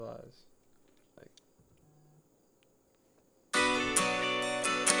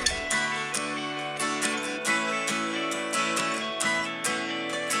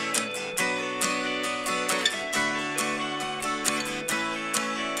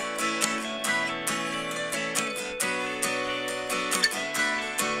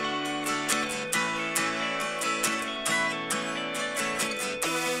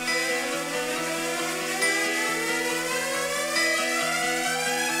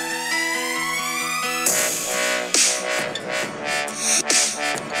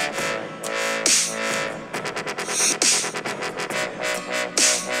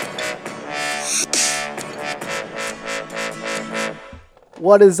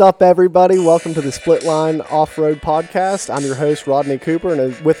What is up, everybody? Welcome to the Split Line Off-Road Podcast. I'm your host, Rodney Cooper,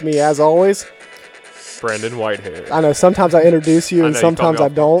 and with me, as always, Brandon Whitehair. I know sometimes I introduce you and sometimes I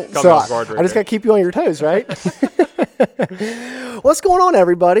don't, so I just got to keep you on your toes, right? What's going on,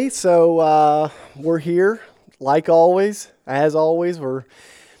 everybody? So we're here, like always, as always. We're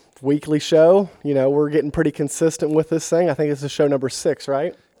weekly show. You know, we're getting pretty consistent with this thing. I think this is show number 6,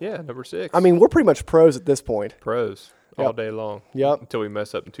 right? Yeah, number 6. I mean, we're pretty much pros at this point. Pros. All day long. Yep. Until we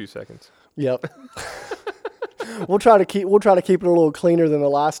mess up in 2 seconds. Yep. We'll try to keep it a little cleaner than the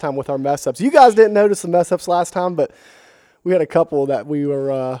last time with our mess ups. You guys didn't notice the mess ups last time, but we had a couple that we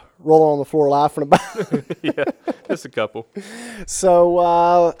were rolling on the floor laughing about. Yeah, just a couple.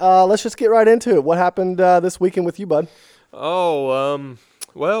 So let's just get right into it. What happened this weekend with you, bud? Oh,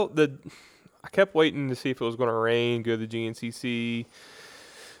 well, I kept waiting to see if it was going to rain, go to the GNCC.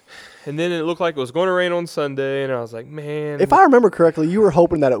 And then it looked like it was going to rain on Sunday, and I was like, man. If I remember correctly, you were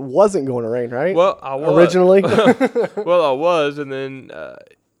hoping that it wasn't going to rain, right? Well, I was. Originally? Well, I was, and then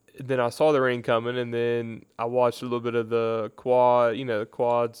I saw the rain coming, and then I watched a little bit of the quad. You know, the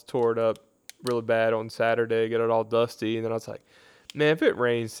quads tore it up really bad on Saturday, got it all dusty, and then I was like, man, if it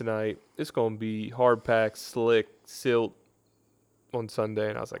rains tonight, it's going to be hard packed, slick, silt on Sunday,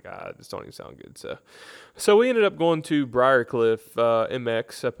 and I was like, this don't even sound good. So we ended up going to Briarcliff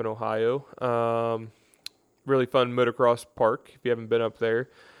MX up in Ohio. Really fun motocross park if you haven't been up there.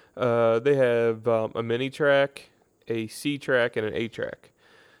 They have a mini track, a C track, and an A track.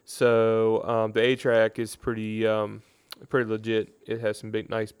 So the A track is pretty legit. It has some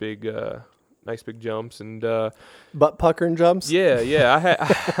nice big jumps and butt puckering jumps. Yeah.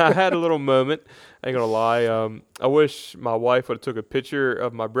 I had a little moment. I ain't gonna lie. I wish my wife would have took a picture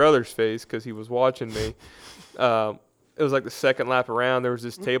of my brother's face because he was watching me. It was like the second lap around. There was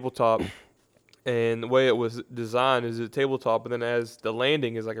this tabletop, and the way it was designed is a tabletop, but then as the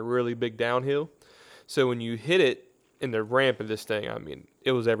landing is like a really big downhill. So when you hit it in the ramp of this thing, I mean,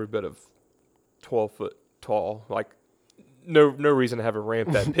 it was every bit of 12 foot tall. Like no reason to have a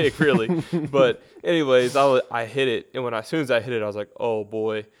ramp that big, really. But anyways, I hit it, and as soon as I hit it, I was like, oh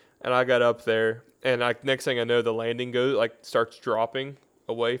boy. And I got up there, and next thing I know, the landing starts dropping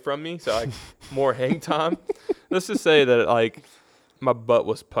away from me, so more hang time. Let's just say that my butt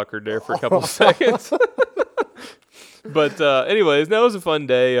was puckered there for a couple of seconds. But anyways, that was a fun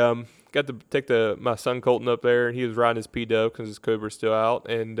day. Got to take my son Colton up there, and he was riding his P-Dub because his Cobra's still out,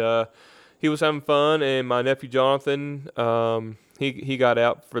 and he was having fun. And my nephew Jonathan, he got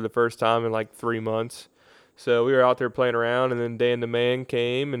out for the first time in like 3 months. So we were out there playing around, and then Dan the Man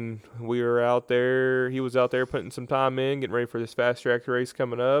came, and we were out there. He was out there putting some time in, getting ready for this fast track race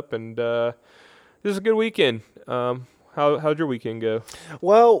coming up, and this is a good weekend. How'd your weekend go?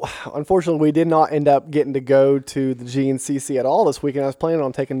 Well, unfortunately, we did not end up getting to go to the GNCC at all this weekend. I was planning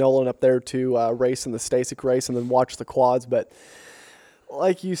on taking Nolan up there to race in the Stasic race and then watch the quads, but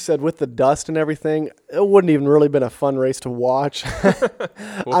like you said, with the dust and everything, it wouldn't even really been a fun race to watch.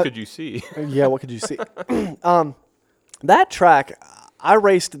 What could you see? Yeah, what could you see? That track, I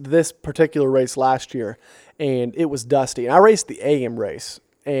raced this particular race last year, and it was dusty. And I raced the AM race,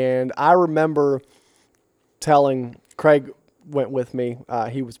 and I remember telling Craig went with me.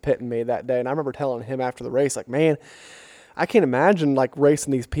 He was pitting me that day, and I remember telling him after the race, like, man, I can't imagine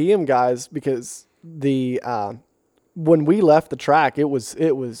racing these PM guys because when we left the track, it was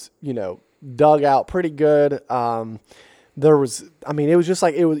dug out pretty good. It was just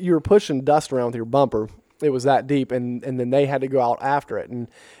like you were pushing dust around with your bumper. It was that deep, and then they had to go out after it. And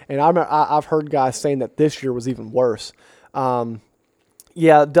I've heard guys saying that this year was even worse.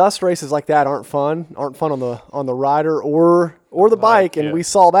 Yeah, dust races like that aren't fun on the rider or the bike, and we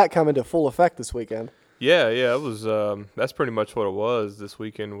saw that come into full effect this weekend. Yeah, it was. That's pretty much what it was this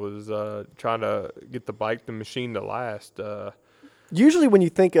weekend. Was trying to get the machine to last. Usually, when you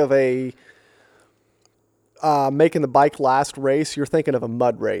think of a making the bike last race, you're thinking of a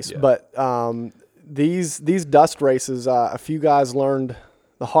mud race. Yeah. But these dust races, a few guys learned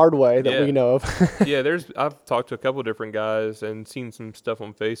the hard way that we know of. Yeah, I've talked to a couple different guys and seen some stuff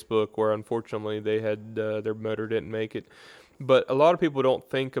on Facebook where unfortunately they had their motor didn't make it. But a lot of people don't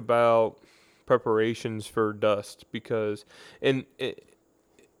think about preparations for dust because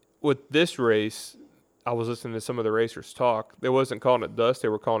with this race, I was listening to some of the racers talk. They wasn't calling it dust; they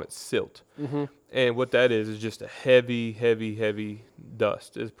were calling it silt. Mm-hmm. And what that is just a heavy, heavy, heavy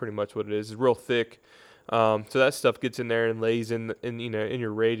dust. Is pretty much what it is. It's real thick. So that stuff gets in there and lays in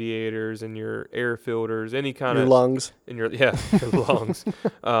your radiators and your air filters, any kind of lungs. Your lungs.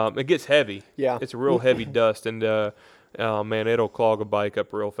 It gets heavy. Yeah, it's a real heavy dust, and man, it'll clog a bike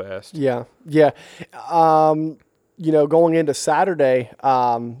up real fast. Yeah. going into Saturday,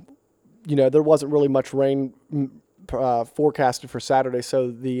 there wasn't really much rain forecasted for Saturday, so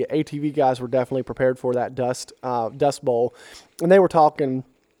the ATV guys were definitely prepared for that dust bowl, and they were talking,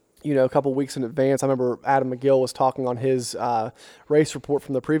 a couple weeks in advance. I remember Adam McGill was talking on his race report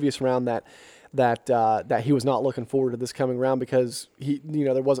from the previous round that he was not looking forward to this coming round because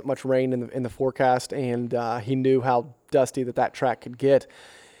there wasn't much rain in the forecast, and he knew how dusty that track could get,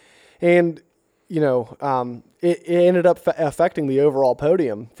 and it ended up affecting the overall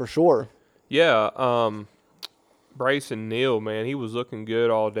podium for sure. Yeah. Bryson Neal, man, he was looking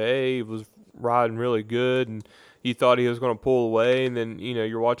good all day. He was riding really good, and you thought he was going to pull away. And then,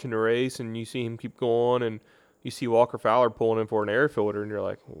 you're watching the race, and you see him keep going, and you see Walker Fowler pulling in for an air filter, and you're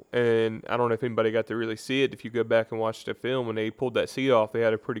like, and I don't know if anybody got to really see it. If you go back and watch the film, when they pulled that seat off, they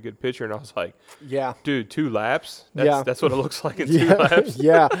had a pretty good picture, and I was like, yeah, dude, 2 laps? Yeah. That's what it looks like in 2 laps.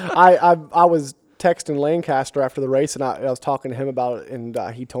 Yeah, I was texting Lancaster after the race, and I was talking to him about it, and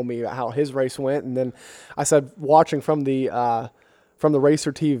he told me how his race went, and then I said, watching from the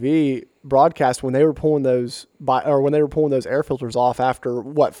Racer TV broadcast, when they were pulling those air filters off after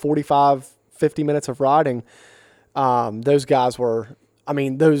 50 minutes of riding, those guys were,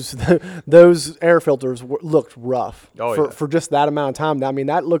 those air filters looked rough for just that amount of time. I mean,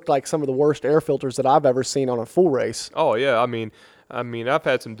 that looked like some of the worst air filters that I've ever seen on a full race. Oh yeah, I mean, I've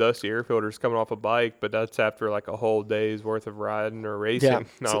had some dusty air filters coming off a bike, but that's after like a whole day's worth of riding or racing.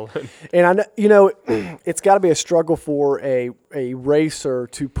 Yeah. And I know, it's got to be a struggle for a racer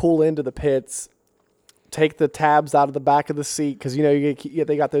to pull into the pits, take the tabs out of the back of the seat, because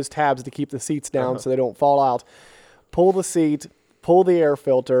they got those tabs to keep the seats down so they don't fall out. Pull the seat, pull the air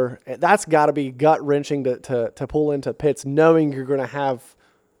filter. That's got to be gut wrenching to pull into pits, knowing you're going to have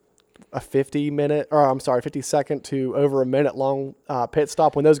a 50 second to over a minute long pit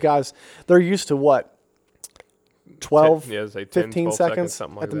stop, when those guys, they're used to what, 12, 15 seconds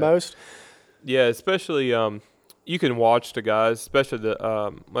something like at the most. Yeah, especially you can watch the guys, especially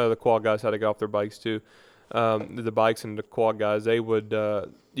the quad guys, how they got off their bikes too. The bikes and the quad guys, they would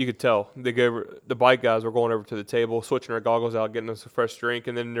you could tell the bike guys were going over to the table, switching their goggles out, getting us a fresh drink,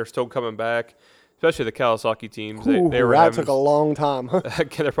 and then they're still coming back. Especially the Kawasaki teams, they were that took a long time.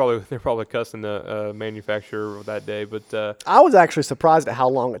 they're probably cussing the manufacturer that day, but I was actually surprised at how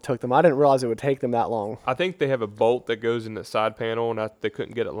long it took them. I didn't realize it would take them that long. I think they have a bolt that goes in the side panel, and they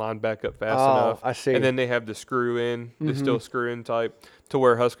couldn't get it lined back up fast enough. I see. And then they have the screw in, the steel screw in type, to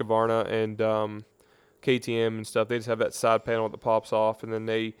where Husqvarna and KTM and stuff, they just have that side panel that pops off, and then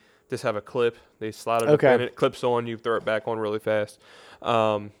they just have a clip. They slide it up in, it clips on, you throw it back on really fast.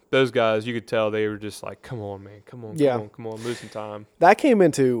 Those guys, you could tell they were just like, come on, man, come on, lose some time.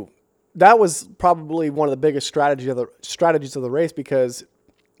 That was probably one of the biggest strategies of the race, because,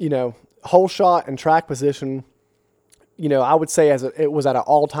 hole shot and track position, I would say it was at an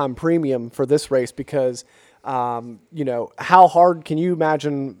all-time premium for this race, because, how hard can you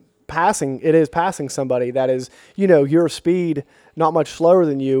imagine passing somebody that is, your speed, not much slower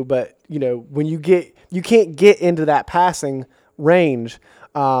than you, but, when you can't get into that passing range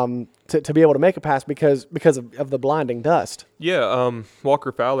to be able to make a pass because of the blinding dust. Yeah,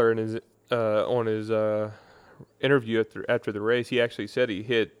 Walker Fowler on his interview after the race, he actually said he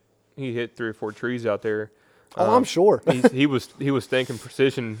hit 3 or 4 trees out there. I'm sure. he was thinking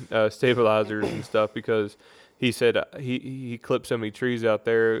precision stabilizers and stuff, because he said he clipped so many trees out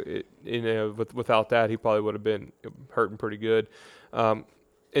there. Without that, he probably would have been hurting pretty good.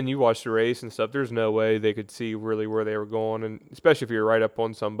 And you watch the race and stuff, there's no way they could see really where they were going, and especially if you're right up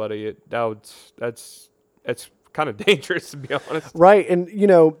on somebody, that's kind of dangerous, to be honest. Right, and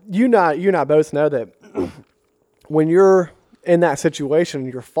you and I both know that when you're in that situation,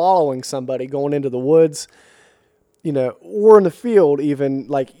 you're following somebody going into the woods, or in the field even,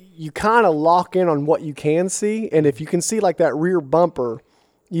 like, you kind of lock in on what you can see, and if you can see like that rear bumper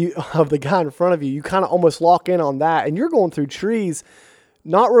of the guy in front of you, you kind of almost lock in on that, and you're going through trees,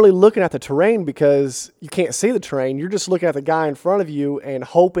 not really looking at the terrain because you can't see the terrain. You're just looking at the guy in front of you and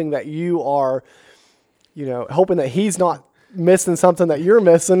hoping that you are, hoping that he's not missing something that you're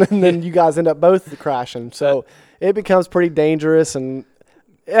missing, and then you guys end up both crashing. So it becomes pretty dangerous, and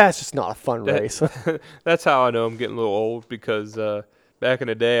it's just not a fun race. That's how I know I'm getting a little old, because back in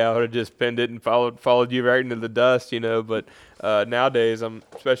the day, I would have just pinned it and followed you right into the dust, But nowadays,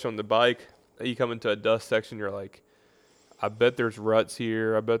 especially on the bike, you come into a dust section, you're like, I bet there's ruts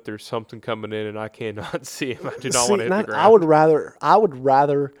here. I bet there's something coming in, and I cannot see them. I do not want to hit the ground. I would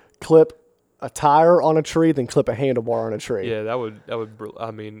rather clip a tire on a tree than clip a handlebar on a tree. Yeah, that would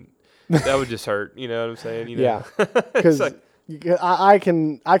just hurt. You know what I'm saying? Yeah, because I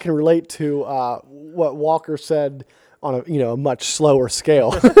can relate to what Walker said on a much slower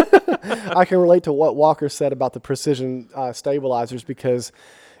scale. I can relate to what Walker said about the precision stabilizers because,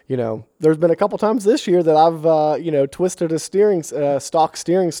 there's been a couple times this year that I've, twisted a stock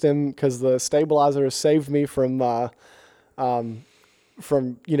steering stem because the stabilizer has saved me from going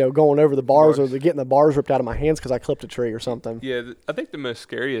over the bars or getting the bars ripped out of my hands because I clipped a tree or something. Yeah, I think the most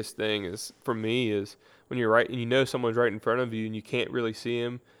scariest thing is for me is when you're right and someone's right in front of you and you can't really see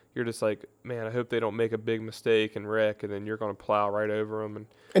him. You're just like, man, I hope they don't make a big mistake and wreck, and then you're going to plow right over them.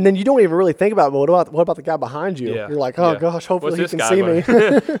 And then you don't even really think about, well, what about the guy behind you? Yeah. You're like, oh gosh, hopefully he can see me.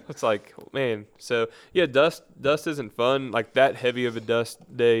 It's like, man. So yeah, dust isn't fun. Like that heavy of a dust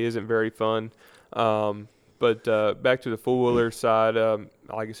day isn't very fun. But back to the four wheeler side,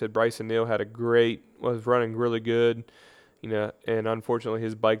 like I said, Bryson Neal was running really good. And unfortunately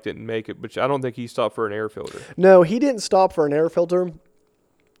his bike didn't make it, but I don't think he stopped for an air filter. No, he didn't stop for an air filter.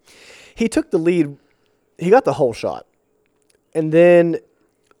 He took the lead. He got the whole shot. And then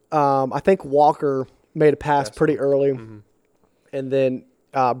I think Walker made a pass pretty early. Mm-hmm. And then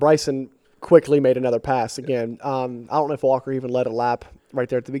Bryson quickly made another pass again. I don't know if Walker even led a lap right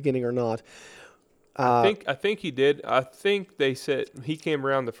there at the beginning or not. I think he did. I think they said he came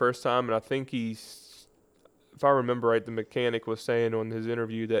around the first time, and I think if I remember right, the mechanic was saying on his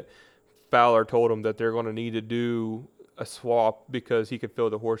interview that Fowler told him that they're going to need to do a swap because he could feel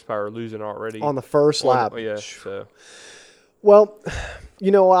the horsepower losing already on the first lap. Yeah. So. Well,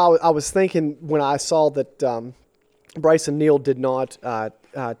 I was thinking when I saw that Bryson Neal did not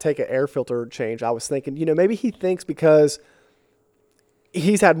take an air filter change, I was thinking, maybe he thinks because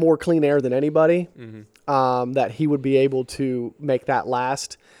he's had more clean air than anybody, mm-hmm. That he would be able to make that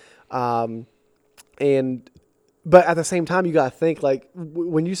last. But at the same time, you got to think, like,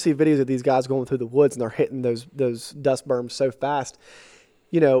 when you see videos of these guys going through the woods and they're hitting those dust berms so fast,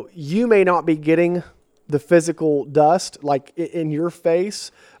 you may not be getting the physical dust, like, in your face,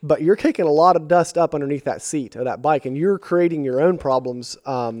 but you're kicking a lot of dust up underneath that seat of that bike, and you're creating your own problems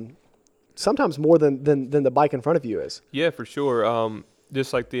sometimes more than the bike in front of you is. Yeah, for sure.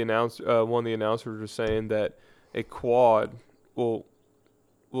 Just like one of the announcers was saying that a quad will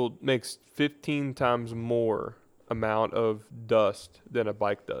makes 15 times more amount of dust than a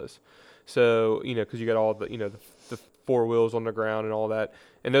bike does. So, because you got all the, the four wheels on the ground and all that,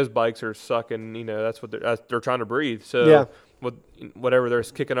 and those bikes are sucking, that's what they're trying to breathe. So yeah. Whatever they're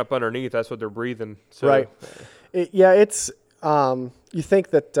kicking up underneath, that's what they're breathing. So, right. It's, you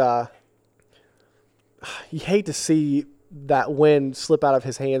think that, you hate to see that wind slip out of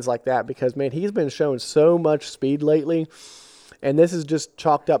his hands like that because, man, he's been showing so much speed lately. And this is just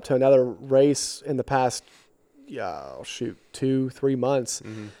chalked up to another race in the past, 2-3 months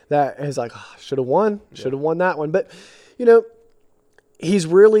mm-hmm. that is like, should have won that one. But, he's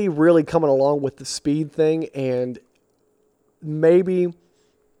really, really coming along with the speed thing, and maybe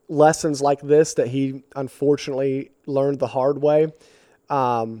lessons like this that he unfortunately learned the hard way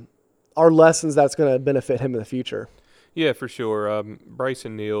are lessons that's going to benefit him in the future. Yeah, for sure.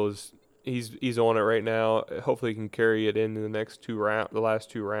 Bryson Neal he's on it right now. Hopefully he can carry it into the last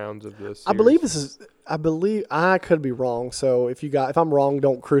two rounds of this series. I believe I could be wrong. So if I'm wrong,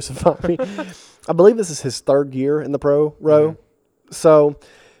 don't crucify me. I believe this is his third year in the pro row. Mm-hmm. So,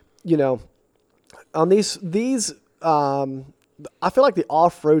 on these I feel like the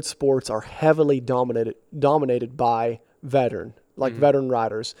off-road sports are heavily dominated by veteran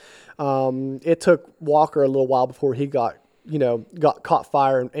riders. It took Walker a little while before he got caught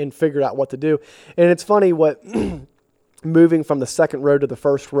fire and figured out what to do. And it's funny what moving from the second row to the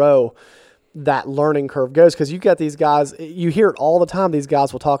first row, that learning curve goes, because you got these guys, you hear it all the time. These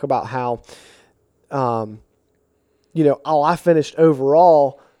guys will talk about how, I finished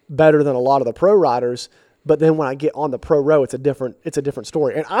overall better than a lot of the pro riders. But then when I get on the pro row, it's a different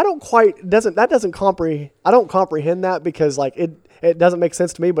story. And I don't comprehend that because like it doesn't make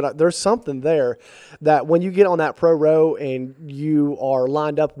sense to me, but there's something there that when you get on that pro row and you are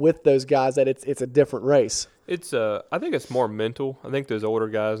lined up with those guys, that it's a different race. I think it's more mental. I think those older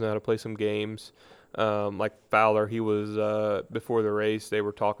guys know how to play some games. Like Fowler, he was before the race, they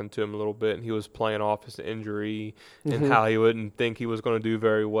were talking to him a little bit, and he was playing off his injury and mm-hmm. how he wouldn't think he was going to do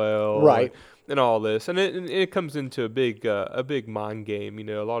very well. Right. And all this, and it comes into a big mind game.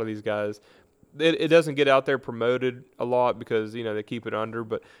 A lot of these guys, it doesn't get out there promoted a lot because they keep it under.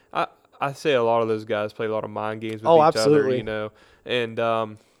 But I say a lot of those guys play a lot of mind games with each absolutely. other. And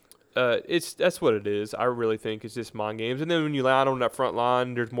that's what it is. I really think it's just mind games. And then when you land on that front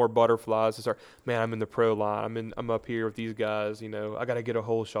line, there's more butterflies. It's like, man, I'm in the pro line. I'm up here with these guys. I got to get a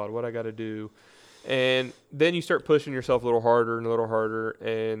hole shot. What I got to do, and then you start pushing yourself a little harder and a little harder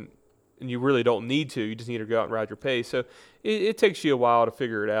and and you really don't need to. You just need to go out and ride your pace. So it takes you a while to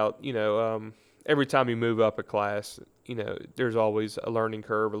figure it out. Every time you move up a class, there's always a learning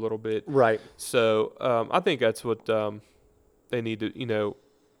curve a little bit. Right. So I think that's what they need to.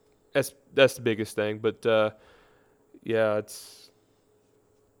 That's the biggest thing. But yeah, it's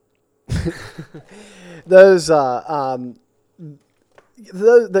those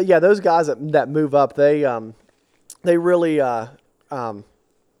guys that move up, they really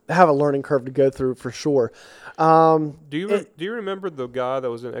have a learning curve to go through for sure. Do you remember the guy that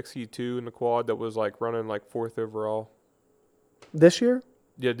was in XC2 in the quad that was like running like 4th overall this year?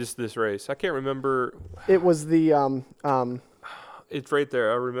 Yeah, just this race. I can't remember. It was the It's right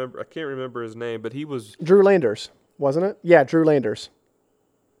there. I can't remember his name, but he was Drew Landers, wasn't it? Yeah, Drew Landers.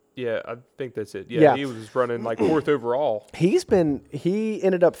 Yeah, I think that's it. Yeah, he was running like 4th overall. He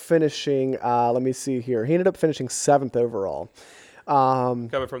ended up finishing. Let me see here. He ended up finishing 7th overall.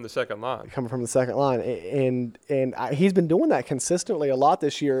 Coming from the second line. And he's been doing that consistently a lot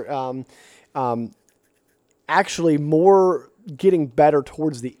this year. Actually, more getting better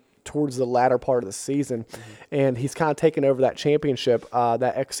towards the latter part of the season, and he's kind of taken over that championship,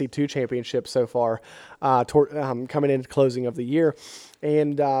 that XC2 championship so far, coming into closing of the year.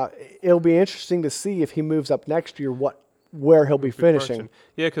 And it'll be interesting to see if he moves up next year, where he'll be finishing.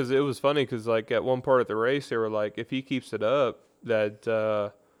 Yeah, because it was funny because like at one part of the race, they were like, if he keeps it up,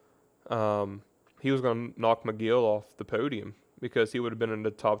 that he was going to knock McGill off the podium because he would have been in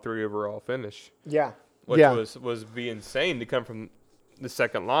the top 3 overall finish. Yeah, which was be insane to come from the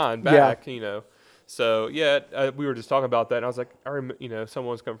second line back. So yeah, we were just talking about that, and I was like,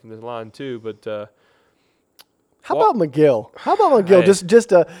 someone's come from this line too, but. How about McGill?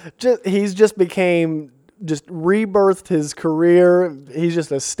 Hey. He's just rebirthed his career. He's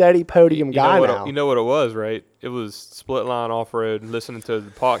just a steady podium guy now. You know what it was, right? It was split line off road and listening to the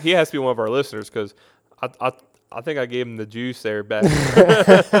podcast. He has to be one of our listeners because I think I gave him the juice there back.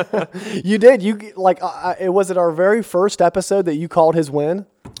 You did. Was it our very first episode that you called his win?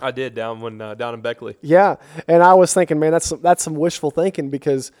 I did down in Beckley. Yeah, and I was thinking, man, that's some wishful thinking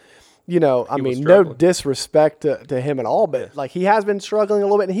because. No disrespect to him at all, but like he has been struggling a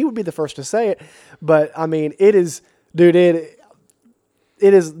little bit, and he would be the first to say it. But I mean, it is the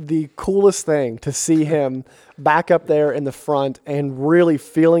coolest thing to see him back up there in the front and really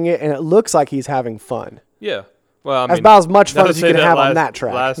feeling it, and it looks like he's having fun. Yeah, well, that's about as much fun as you can have on that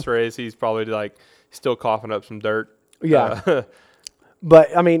track. Last race, he's probably like still coughing up some dirt. Yeah,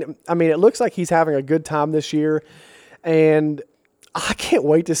 but I mean, it looks like he's having a good time this year, and. I can't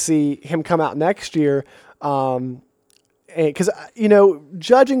wait to see him come out next year, because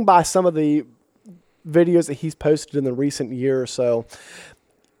judging by some of the videos that he's posted in the recent year or so,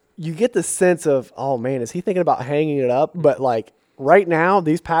 you get the sense of, oh man, is he thinking about hanging it up? But like right now,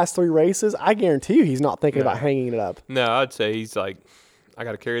 these past 3 races, I guarantee you, he's not thinking about hanging it up. No, I'd say he's like, I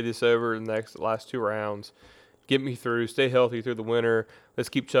got to carry this over the last 2 rounds. Get me through, stay healthy through the winter. Let's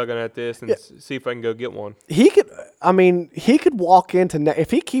keep chugging at this and see if I can go get one. He could walk into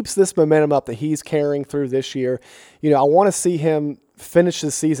if he keeps this momentum up that he's carrying through this year. I want to see him finish the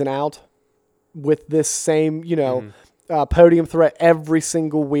season out with this same, podium threat every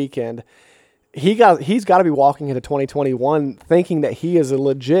single weekend. He's got to be walking into 2021 thinking that he is a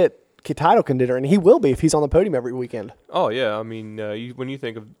legit title contender, and he will be if he's on the podium every weekend. Oh yeah, I mean, when you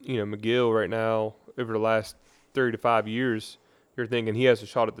think of McGill right now over the last 3 to 5 years, you're thinking he has a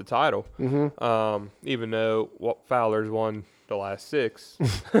shot at the title. Mm-hmm. Even though Fowler's won the last 6.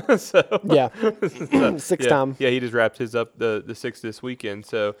 So yeah, 6 time. Yeah, he just wrapped his up the 6 this weekend.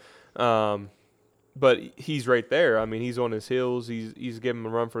 So, but he's right there. I mean, he's on his heels. He's giving him a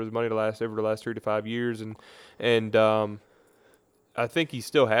run for his money over the last 3 to 5 years, and I think he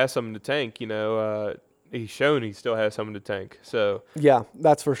still has something to tank. He's shown he still has something to tank. So yeah,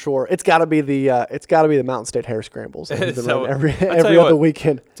 that's for sure. It's got to be the Mountain State Hare Scrambles that he's been running every other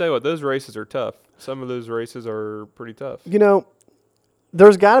weekend. I'll tell you what, those races are tough. Some of those races are pretty tough.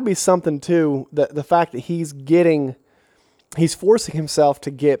 There's got to be something too, the fact that he's forcing himself to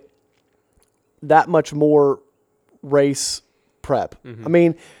get that much more race prep. Mm-hmm. I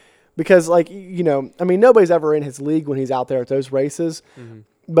mean, because nobody's ever in his league when he's out there at those races,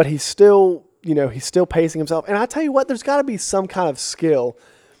 but he's still pacing himself. And I tell you what, there's got to be some kind of skill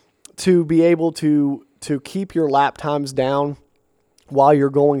to be able to keep your lap times down while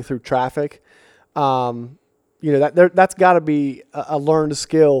you're going through traffic. That's got to be a learned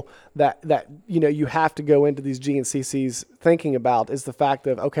skill that you have to go into these GNCCs thinking about, is the fact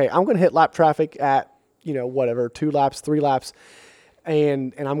of, okay, I'm going to hit lap traffic at 2 laps, 3 laps,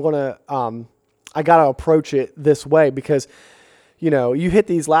 and I'm going to I got to approach it this way because you hit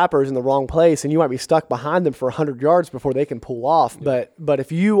these lappers in the wrong place and you might be stuck behind them for 100 yards before they can pull off. Yeah. But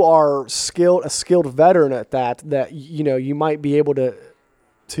if you are a skilled veteran at that you might be able to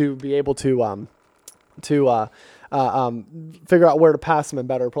figure out where to pass them in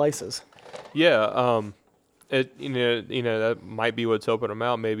better places. Yeah. That might be what's helping him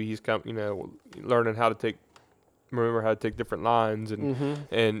out. Maybe he's learning how to remember how to take different lines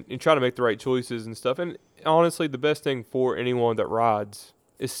and try to make the right choices and stuff. And honestly, the best thing for anyone that rides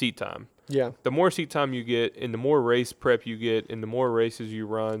is seat time. Yeah. The more seat time you get and the more race prep you get and the more races you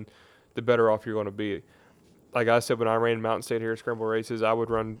run, the better off you're going to be. Like I said, when I ran Mountain State Hare Scramble races, I would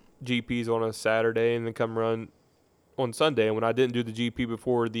run GPs on a Saturday and then come run on Sunday. And when I didn't do the GP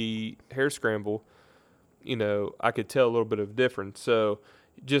before the Hare Scramble, I could tell a little bit of difference. So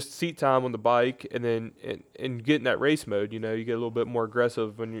just seat time on the bike and then and get in that race mode. You get a little bit more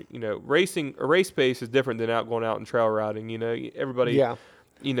aggressive when racing. A race pace is different than going out and trail riding. Everybody. Yeah.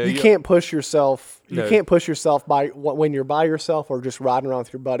 You can't push yourself. You can't push yourself when you're by yourself or just riding around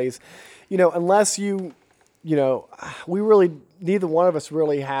with your buddies. Unless we really, neither one of us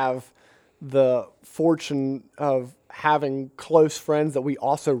really have the fortune of having close friends that we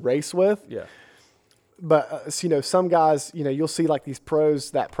also race with. Yeah. But, some guys, you'll see like these pros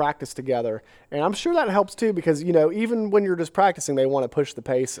that practice together. And I'm sure that helps too because, even when you're just practicing, they want to push the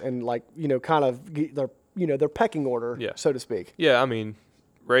pace and kind of get their pecking order, so to speak. Yeah, I mean,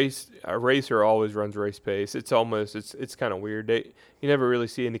 a racer always runs race pace. It's kind of weird. You never really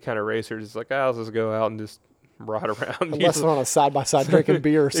see any kind of racers. It's like, let's just go out and just ride around. Unless they're on a side-by-side drinking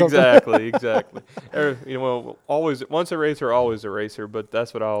beer or something. Exactly. Always, once a racer, always a racer. But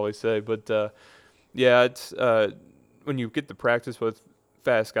that's what I always say. But, yeah, it's when you get to practice with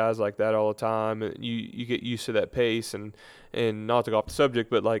fast guys like that all the time, you get used to that pace. And not to go off the subject,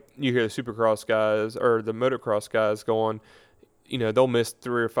 but like you hear the Supercross guys or the Motocross guys going, they'll miss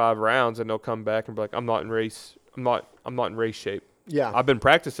 3 or 5 rounds and they'll come back and be like, I'm not in race shape. Yeah, I've been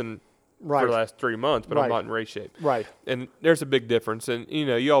practicing for the last 3 months, but I'm not in race shape. Right. And there's a big difference. And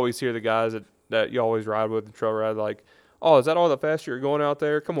you always hear the guys that you always ride with and trail ride like, oh, is that all the faster you're going out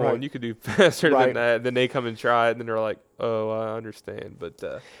there? Come on, you could do faster than that. Then they come and try it, and then they're like, oh, I understand. But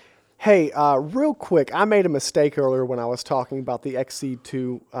hey, real quick, I made a mistake earlier when I was talking about the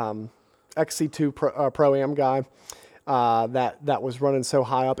XC2 Pro-Am guy that was running so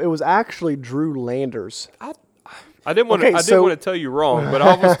high up. It was actually Drew Landers. I didn't want to tell you wrong, but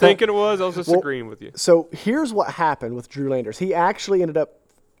I was thinking I was just agreeing with you. So here's what happened with Drew Landers. He actually ended up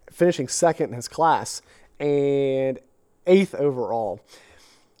finishing second in his class and 8th overall.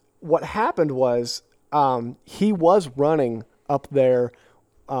 What happened was he was running up there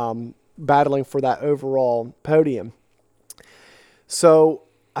battling for that overall podium. So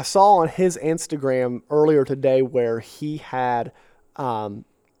I saw on his Instagram earlier today where he had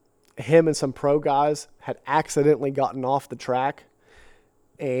him and some pro guys had accidentally gotten off the track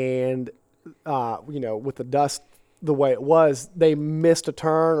and with the dust the way it was, they missed a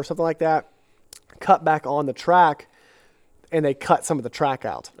turn or something like that, cut back on the track, and they cut some of the track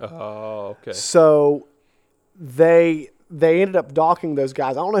out. Oh, okay. So they ended up docking those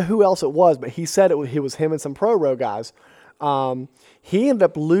guys. I don't know who else it was, but he said it was him and some pro row guys. He ended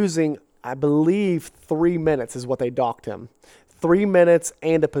up losing, I believe, 3 minutes is what they docked him. 3 minutes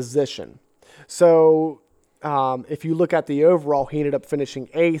and a position. So if you look at the overall, he ended up finishing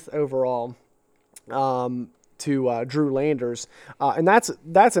 8th overall to Drew Landers. And that's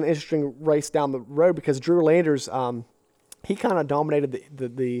an interesting race down the road because Drew Landers he kind of dominated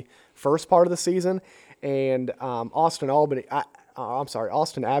the first part of the season, and Austin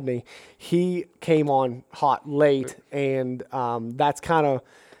Abney, he came on hot late, and that's kind of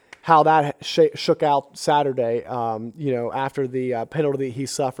how that shook out Saturday, after the penalty he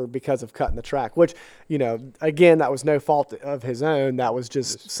suffered because of cutting the track, which, again, that was no fault of his own. That was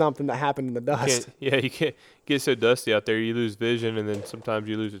just something that happened in the dust. You can't get so dusty out there. You lose vision, and then sometimes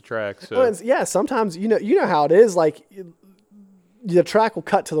you lose the track. So. Well, sometimes, you know how it is, like – the track will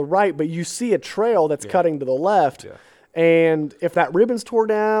cut to the right, but you see a trail that's cutting to the left. Yeah. And if that ribbon's tore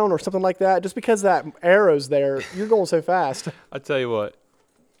down or something like that, just because that arrow's there, you're going so fast. I tell you what,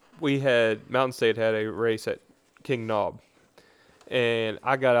 Mountain State had a race at King Knob. And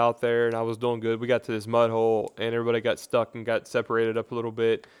I got out there and I was doing good. We got to this mud hole and everybody got stuck and got separated up a little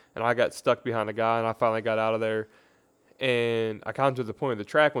bit. And I got stuck behind a guy and I finally got out of there. And I got to the point of the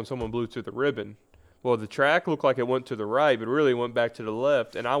track when someone blew through the ribbon. Well, the track looked like it went to the right, but really went back to the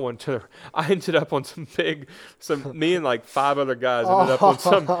left, and I ended up on me and like 5 other guys ended up on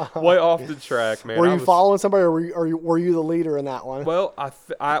some way off the track, man. Were you following somebody, or were you the leader in that one? Well,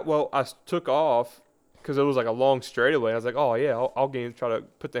 I took off, because it was like a long straightaway. I was like, oh yeah, I'll try to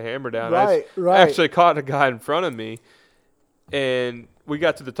put the hammer down. Right. I actually caught a guy in front of me, and we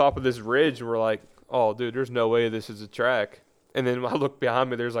got to the top of this ridge, and we're like, oh dude, there's no way this is a track. And then I look behind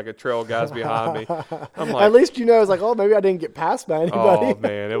me, there's like a trail of guys behind me. I'm like, at least it's like, oh, maybe I didn't get passed by anybody. Oh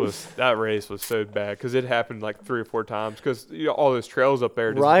man, that race was so bad because it happened like 3 or 4 times because all those trails up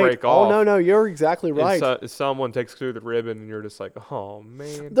there just break off. Oh no, you're exactly right. And someone takes through the ribbon, and you're just like, oh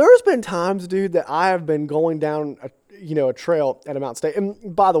man. There's been times, dude, that I have been going down a trail at a Mountain State.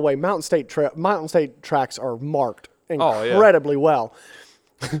 And by the way, Mountain State tracks are marked incredibly well.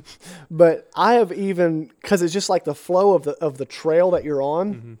 But I have even, because it's just like the flow of the trail that you're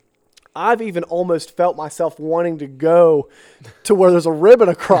on, mm-hmm. I've even almost felt myself wanting to go to where there's a ribbon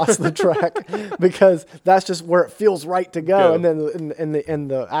across the track because that's just where it feels right to go. And then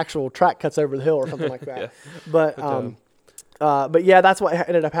the actual track cuts over the hill or something like that. Yeah. But yeah, that's what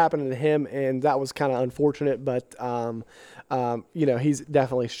ended up happening to him, and that was kind of unfortunate. But he's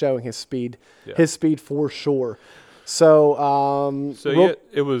definitely showing his speed, for sure. So,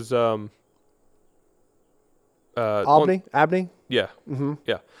 it was Abney. Yeah, mm-hmm.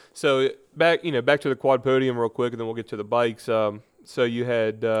 Yeah. So back to the quad podium real quick, and then we'll get to the bikes. So you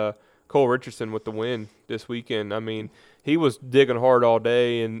had Cole Richardson with the win this weekend. I mean, he was digging hard all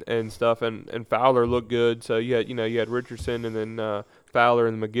day and stuff, and Fowler looked good. So you had Richardson, and then Fowler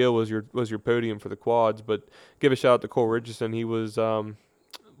and McGill was your podium for the quads. But give a shout out to Cole Richardson. He was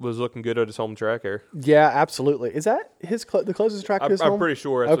looking good at his home track here. Yeah, absolutely. Is that the closest track to his home? I'm pretty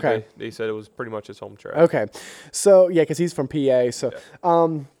sure. That's what they said. It was pretty much his home track. Okay. So, yeah, because he's from PA. So,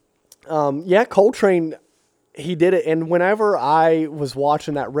 Coltrane, he did it. And whenever I was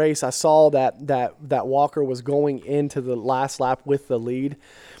watching that race, I saw that Walker was going into the last lap with the lead,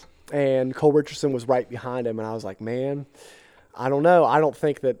 and Cole Richardson was right behind him. And I was like, man, I don't know. I don't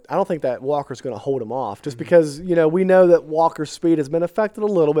think that Walker's going to hold him off, just because we know that Walker's speed has been affected a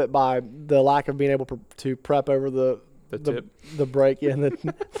little bit by the lack of being able to prep over the brake, and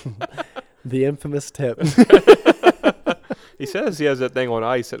the infamous tip. He says he has that thing on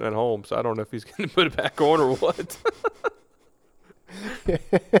ice sitting at home, so I don't know if he's going to put it back on or what.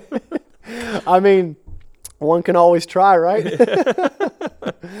 I mean, one can always try, right?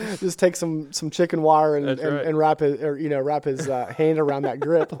 Just take some chicken wire and wrap his hand around that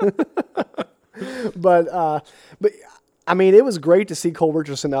grip. But I mean, it was great to see Cole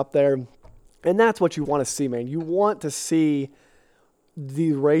Richardson up there, and that's what you want to see, man. You want to see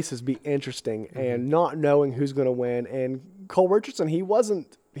these races be interesting, mm-hmm. and not knowing who's going to win. And Cole Richardson, he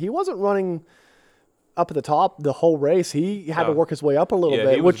wasn't running up at the top the whole race. He had to work his way up a little bit.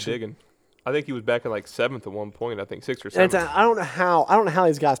 Yeah, he was digging. I think he was back in like 7th at one point. I think 6th or 7th. I don't know how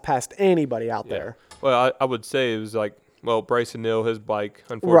these guys passed anybody out there. Well, I would say it was like, Bryson Neal, his bike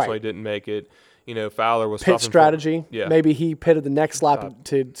unfortunately didn't make it. Fowler was pit strategy. Maybe he pitted the next lap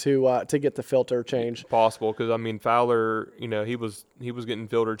to get the filter change. Possible, because I mean Fowler, he was getting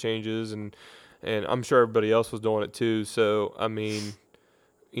filter changes, and I'm sure everybody else was doing it too. So I mean,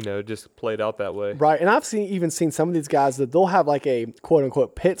 just played out that way. Right. And I've even seen some of these guys that they'll have like a quote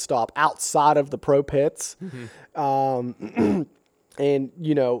unquote pit stop outside of the pro pits. Mm-hmm. And,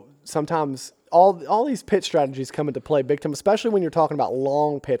 sometimes all these pit strategies come into play big time, especially when you're talking about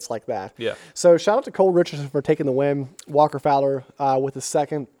long pits like that. Yeah. So shout out to Cole Richardson for taking the win. Walker Fowler with the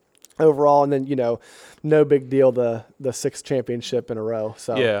second overall. And then, no big deal, the 6th championship in a row.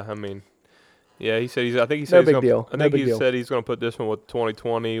 So yeah, I mean, yeah, he said no big deal. I think he said he's going to put this one with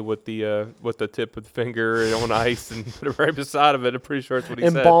 2020 with the tip of the finger on ice and put it right beside of it. I'm pretty sure that's what he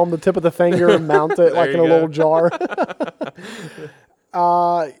said. Embalm the tip of the finger and mount it like in a little jar.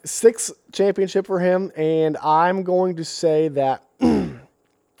 6th championship for him, and I'm going to say that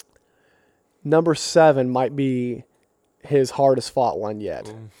number 7 might be his hardest fought one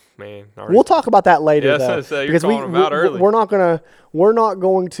yet. Man, we'll talk about that later, though, because we're not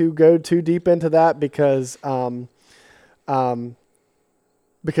going to go too deep into that because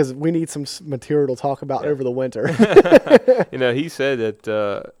we need some material to talk about over the winter. He said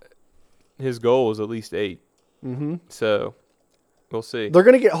that his goal was at least 8. Mm-hmm. So we'll see. They're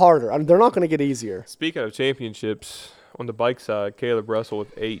going to get harder. They're not going to get easier. Speaking of championships, on the bike side, Caleb Russell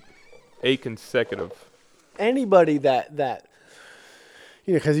with 8 consecutive. Anybody that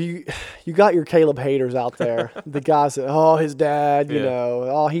because you got your Caleb haters out there, the guys that his dad,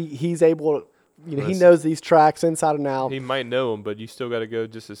 he's able to, he knows these tracks inside and out. He might know them, but you still got to go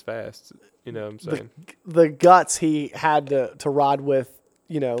just as fast. You know what I'm saying? The guts he had to ride with,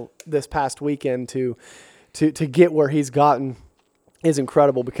 this past weekend to get where he's gotten is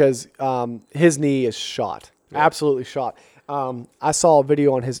incredible because his knee is shot, absolutely shot. I saw a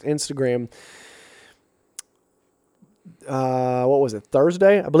video on his Instagram. what was it,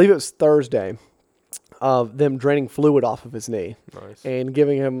 Thursday? I believe it was Thursday, of them draining fluid off of his knee. Nice. And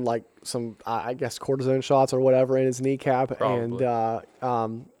giving him like some, I guess, cortisone shots or whatever in his kneecap. Probably.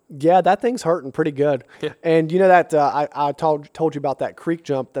 And yeah, that thing's hurting pretty good. Yeah. And you know that I told you about that creek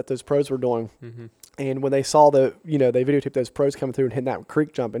jump that those pros were doing. Mm-hmm. And when they saw they videotaped those pros coming through and hitting that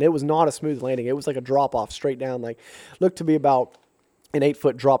creek jump, and it was not a smooth landing. It was like a drop off straight down, like looked to be about an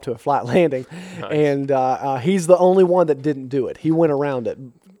 8-foot drop to a flat landing. Nice. And he's the only one that didn't do it. He went around it.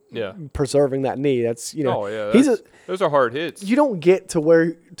 Yeah. Preserving that knee. That's, Oh yeah. Those are hard hits. You don't get to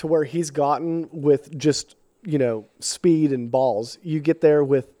where he's gotten with just, speed and balls. You get there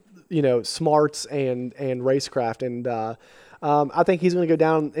with, smarts and racecraft. And I think he's going to go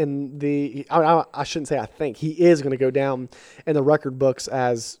down in I shouldn't say I think. He is going to go down in the record books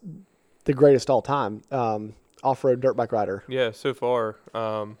as the greatest all time off-road dirt bike rider. Yeah, so far,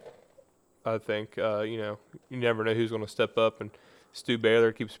 I think, you never know who's going to step up, and Stu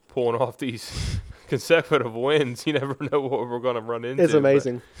Baylor keeps pulling off these consecutive wins. You never know what we're going to run into. It's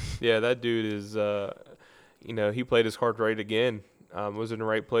amazing. But, yeah, that dude is, he played his heart right again. Was in the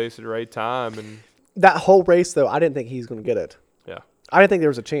right place at the right time. And that whole race, though, I didn't think he was going to get it. Yeah. I didn't think there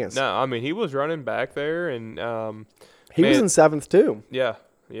was a chance. No, I mean, he was running back there, and he was in 7th, too. Yeah,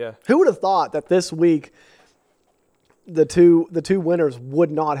 yeah. Who would have thought that this week the two winners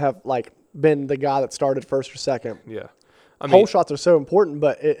would not have, been the guy that started first or second? Yeah. Hole shots are so important,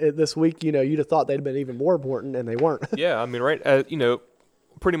 but this week, you'd have thought they'd have been even more important, and they weren't. Yeah, I mean, right,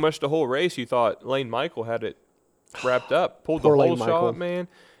 pretty much the whole race, you thought Lane Michael had it wrapped up, pulled the whole shot, man.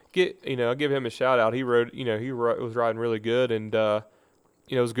 I'll give him a shout out. He rode, was riding really good, and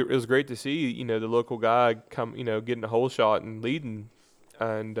it was great to see, the local guy come, getting a whole shot and leading.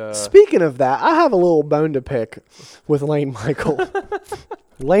 And speaking of that, I have a little bone to pick with Lane Michael.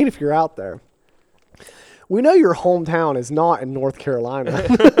 Lane, if you're out there. We know your hometown is not in North Carolina.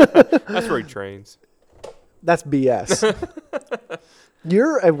 That's where he trains. That's BS.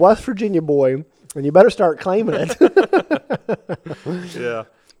 You're a West Virginia boy, and you better start claiming it. Yeah.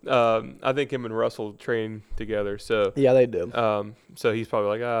 I think him and Russell train together. So yeah, they do. So he's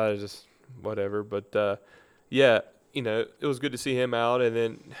probably like, just whatever. But, yeah, it was good to see him out. And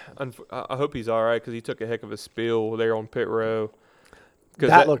then I hope he's all right because he took a heck of a spill there on pit row.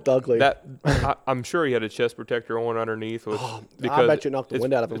 That looked ugly. I'm sure he had a chest protector on underneath. Because I bet you knocked the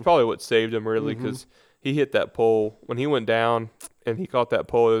wind out of him. It's probably what saved him, really, because he hit that pole. When he went down and he caught that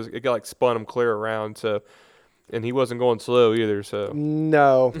pole, it got spun him clear around. So, and he wasn't going slow either. So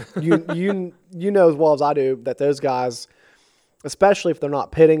no, you know as well as I do that those guys, especially if they're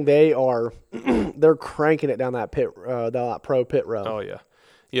not pitting, they're cranking it down that pro pit row. Oh yeah.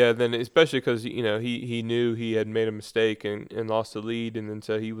 Yeah, then especially because, he knew he had made a mistake and lost the lead, and then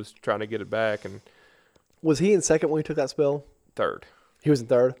so he was trying to get it back. And was he in second when he took that spill? Third. He was in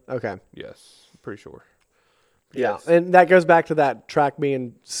third? Okay. Yes, pretty sure. Yeah, Yes. and that goes back to that track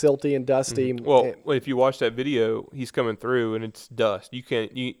being silty and dusty. Mm-hmm. Well, if you watch that video, he's coming through, and it's dust. You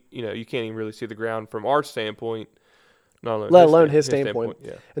can't even really see the ground from our standpoint, let alone his standpoint.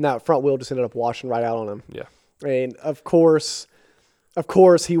 Yeah. And that front wheel just ended up washing right out on him. Yeah. And of course,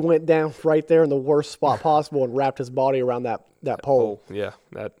 he went down right there in the worst spot possible and wrapped his body around that pole. Yeah,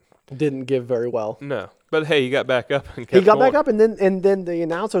 that didn't give very well. No, but hey, he got back up and kept He got going. back up, and then the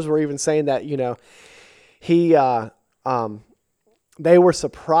announcers were even saying that he they were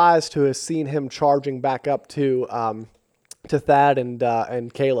surprised to have seen him charging back up to Thad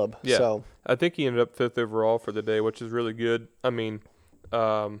and Caleb. Yeah, so I think he ended up 5th overall for the day, which is really good. I mean,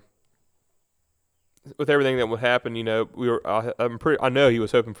 with everything that would happen, I know he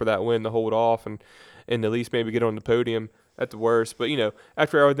was hoping for that win to hold off and at least maybe get on the podium at the worst. But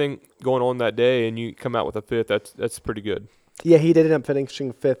after everything going on that day, and you come out with a 5th, that's pretty good. Yeah, he did end up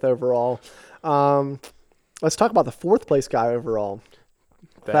finishing 5th overall. Let's talk about the 4th place guy overall.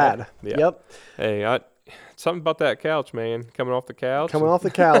 Thad. Yeah. Yep. Hey, something about that couch, man. Coming off the couch.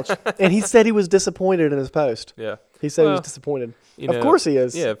 And he said he was disappointed in his post. Yeah. He said he was disappointed. Of course he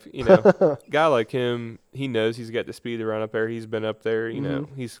is. Yeah, guy like him, he knows he's got the speed to run up there. He's been up there,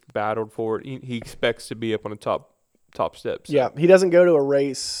 he's battled for it. He expects to be up on the top steps. So. Yeah, he doesn't go to a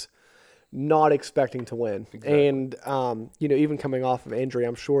race not expecting to win. Exactly. And, even coming off of injury,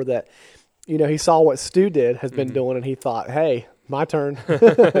 I'm sure that, he saw what Stu has been doing, and he thought, hey, my turn.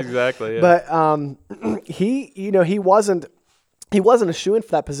 Exactly, yeah. But he wasn't a shoo-in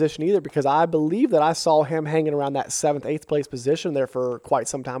for that position either, because I believe that I saw him hanging around that 7th, 8th place position there for quite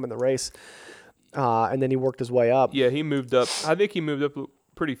some time in the race. And then he worked his way up. Yeah, he moved up. I think he moved up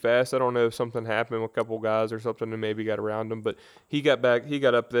pretty fast. I don't know if something happened with a couple guys or something and maybe got around him, but he got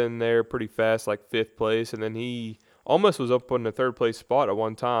up in there pretty fast, like 5th place, and then he almost was up on the third place spot at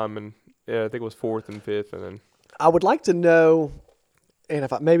one time, and I think it was fourth and fifth, and then I would like to know, and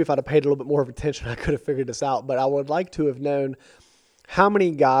if I'd have paid a little bit more of attention, I could have figured this out. But I would like to have known how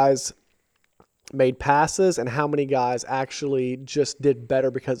many guys made passes and how many guys actually just did better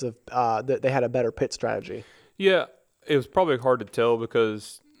because of that they had a better pit strategy. Yeah, it was probably hard to tell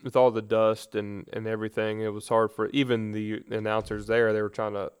because with all the dust and everything, it was hard for even the announcers there. They were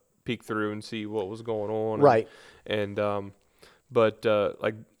trying to peek through and see what was going on. Right. But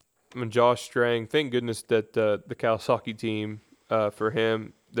when Josh Strang, thank goodness that the Kawasaki team, for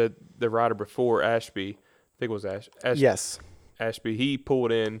him, that the rider before Ashby, I think it was Yes. Ashby, he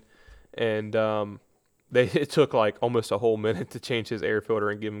pulled in, and it took like almost a whole minute to change his air filter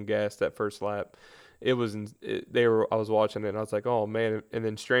and give him gas that first lap. I was watching it and I was like, oh man. And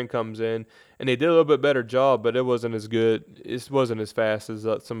then Strang comes in and they did a little bit better job, but it wasn't as good. It wasn't as fast as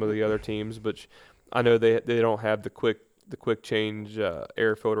some of the other teams, but I know they don't have the quick change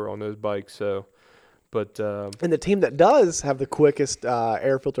air filter on those bikes. So, but and the team that does have the quickest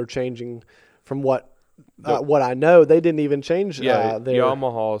air filter changing, from what I know, they didn't even change. Yeah,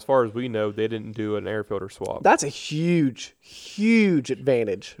 Yamaha, as far as we know, they didn't do an air filter swap. That's a huge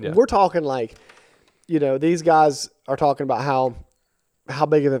advantage. Yeah. We're talking like, these guys are talking about how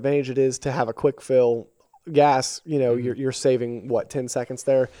big of an advantage it is to have a quick fill gas. You're saving 10 seconds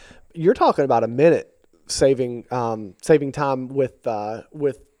there. You're talking about a minute saving time with the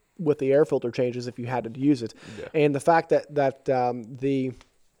air filter changes if you had to use it. Yeah. And the fact that the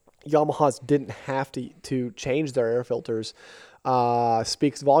Yamahas didn't have to change their air filters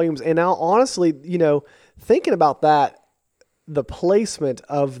speaks volumes. And now, honestly, thinking about that, the placement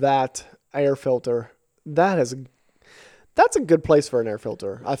of that air filter, that's a good place for an air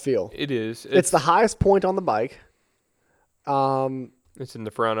filter, I feel. It is. It's the highest point on the bike. It's in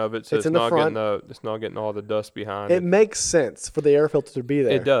the front of it, so it's not getting all the dust behind it. It makes sense for the air filter to be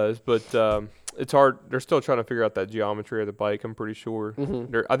there. It does, but it's hard. They're still trying to figure out that geometry of the bike, I'm pretty sure.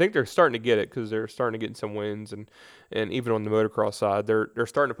 Mm-hmm. I think they're starting to get it because they're starting to get some wins, and even on the motocross side, they're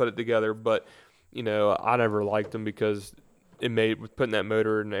starting to put it together. But, I never liked them because with putting that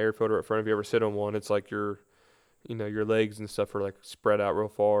motor and the air filter up front, if you ever sit on one, it's like your legs and stuff are like spread out real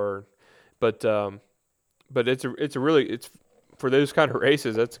far. But it's for those kind of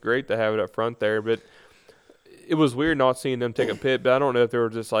races, that's great to have it up front there. But it was weird not seeing them take a pit. But I don't know if they were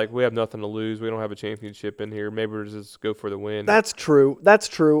just like, we have nothing to lose. We don't have a championship in here. Maybe we'll just go for the win. That's true. That's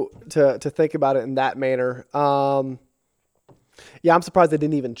true to think about it in that manner. Yeah, I'm surprised they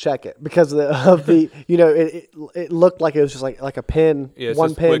didn't even check it because of the it looked like it was just like a pin, yeah, it's one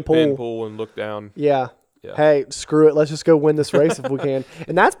just pin quick pull. pin pull and look down. Yeah. Yeah. Hey, screw it. Let's just go win this race if we can.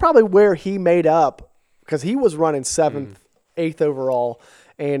 And that's probably where he made up, because he was running 7th, 8th overall,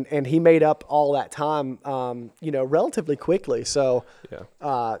 and he made up all that time, relatively quickly. So,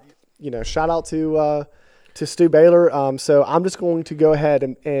 shout out to Stu Baylor. So I'm just going to go ahead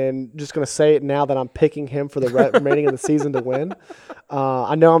and just going to say it now that I'm picking him for the remaining of the season to win.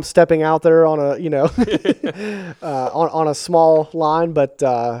 I know I'm stepping out there on a on a small line, but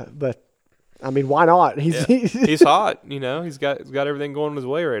I mean, why not? He's hot. He's got everything going his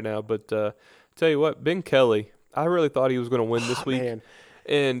way right now. But tell you what, Ben Kelly, I really thought he was going to win this week. Man.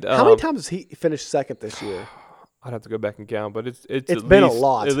 And how many times has he finished second this year? I'd have to go back and count, but it's been a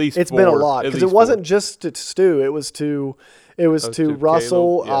lot. At least it's four, been a lot because it wasn't four. just to Stu. It was to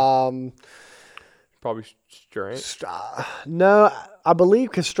Russell. Caleb, probably Strang. No, I believe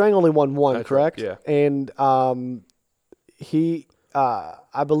because Strang only won one, That's correct? right, yeah. And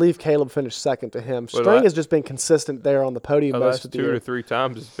I believe Caleb finished second to him. Well, Strang has just been consistent there on the podium most of the year. 2 or 3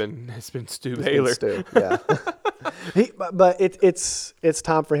 times it's been Stu Baylor. Stu, yeah. But it's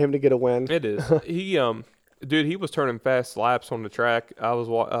time for him to get a win. It is. He was turning fast laps on the track. I was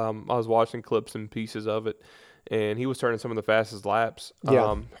watching clips and pieces of it, and he was turning some of the fastest laps.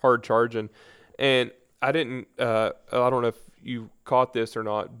 Yeah. Hard charging, and I didn't. I don't know if you caught this or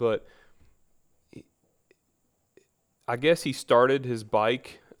not, but I guess he started his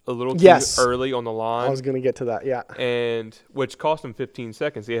bike a little too early on the line. I was going to get to that, yeah. And which cost him 15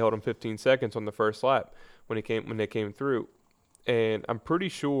 seconds. He held him 15 seconds on the first lap when they came through, and I'm pretty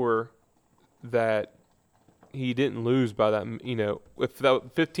sure that he didn't lose by that. If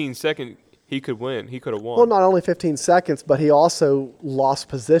that 15 second, he could win. He could have won. Well, not only 15 seconds, but he also lost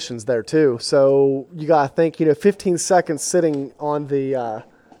positions there too. So you got to think, 15 seconds sitting on the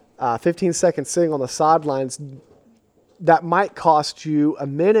 15 seconds sitting on the sidelines. That might cost you a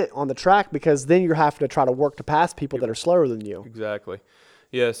minute on the track because then you're having to try to work to pass people that are slower than you. Exactly.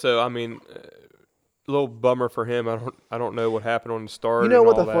 Yeah. So I mean, a little bummer for him. I don't know what happened on the start. You know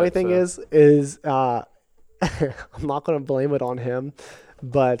what the funny thing is I'm not going to blame it on him,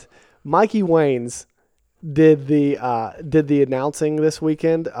 but Mikey Waynes did the announcing this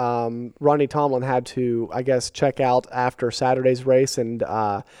weekend. Ronnie Tomlin had to, I guess, check out after Saturday's race, and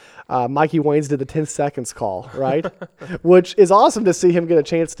Mikey Waynes did the 10 seconds call, right? Which is awesome to see him get a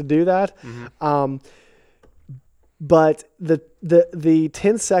chance to do that. Mm-hmm. But the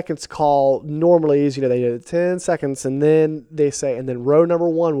 10 seconds call normally is, they do 10 seconds, and then they say, and then row number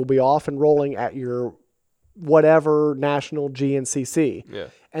 1 will be off and rolling at your whatever national GNCC. Yeah.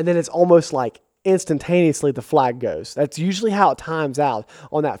 And then it's almost like instantaneously the flag goes. That's usually how it times out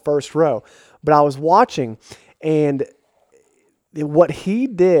on that first row. But I was watching, and what he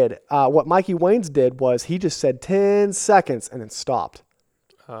did, what Mikey Waynes did was he just said 10 seconds and then stopped.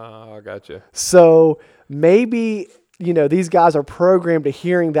 I gotcha. So maybe, these guys are programmed to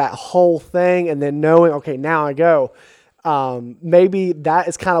hearing that whole thing and then knowing, okay, now I go. Maybe that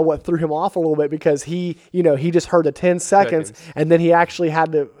is kind of what threw him off a little bit, because he just heard the 10 seconds and then he actually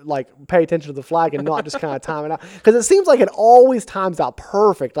had to pay attention to the flag and not just kind of time it out. Because it seems like it always times out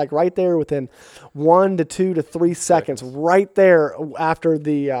perfect, like right there within 1 to 2 to 3 seconds, right there after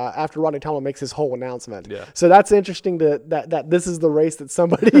after Rodney Tomlin makes his whole announcement. Yeah. So that's interesting that this is the race that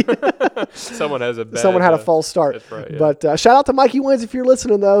somebody someone had a false start. That's right, yeah. But shout out to Mikey Waynes if you're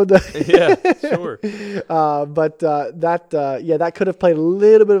listening though. Yeah, sure. That could have played a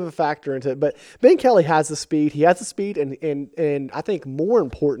little bit of a factor into it. But Ben Kelly has the speed. He has the speed, and I think more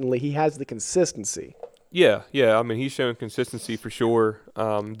importantly, he has the consistency. Yeah. I mean, he's shown consistency for sure.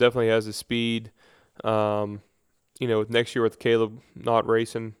 Definitely has the speed. With next year with Caleb not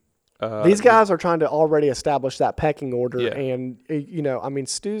racing. These guys are trying to already establish that pecking order, Yeah. And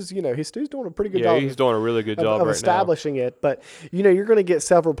Stu's doing a pretty good Yeah, job. he's doing a really good job of right establishing it. But you're going to get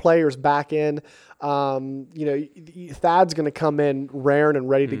several players back in. Thad's going to come in raring and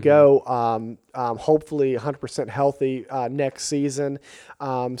ready to go. Hopefully 100% healthy next season.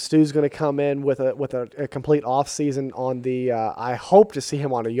 Stu's going to come in with a complete off season on the. I hope to see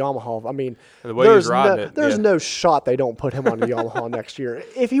him on a Yamaha. I mean, The way he's riding it, there's yeah. no shot they don't put him on a Yamaha next year.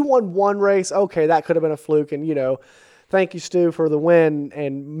 If he won one race, okay, that could have been a fluke, and thank you, Stu, for the win,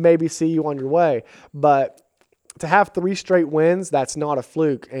 and maybe see you on your way. But to have 3 straight wins, that's not a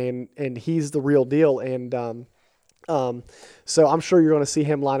fluke, and he's the real deal. And so I'm sure you're going to see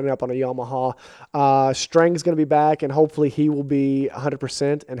him lining up on a Yamaha. Strang's going to be back, and hopefully he will be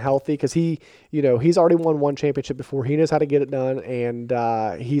 100% and healthy, because he's already won one championship before. He knows how to get it done,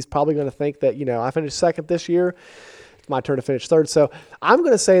 and he's probably going to think that, I finished second this year. It's my turn to finish third. So I'm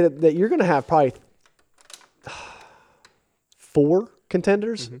going to say that you're going to have probably 4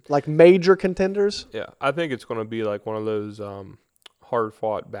 contenders, like major contenders. Yeah, I think it's going to be like one of those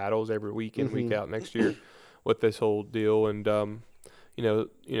hard-fought battles every week in, week out next year with this whole deal. And,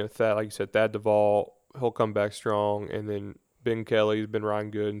 Thad, like you said, Thad Duvall, he'll come back strong. And then Ben Kelly's been riding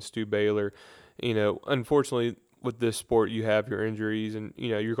good, and Stu Baylor. Unfortunately, with this sport, you have your injuries, and,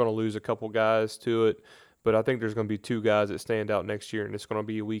 you're going to lose a couple guys to it. But I think there's going to be 2 guys that stand out next year, and it's going to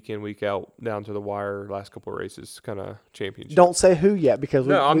be a week in, week out, down to the wire, last couple of races, kind of championship. Don't say who yet, because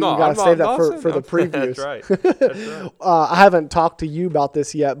we got to save that for the previews. That's right. That's right. I haven't talked to you about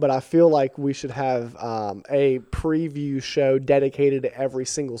this yet, but I feel like we should have a preview show dedicated to every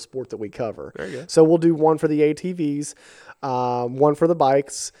single sport that we cover. There you go. So we'll do one for the ATVs, one for the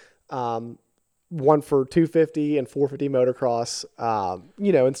bikes, one for 250 and 450 motocross,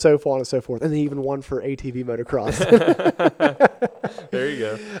 and so on and so forth, and then even one for ATV motocross. There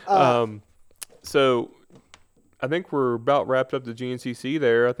you go. So I think we're about wrapped up the GNCC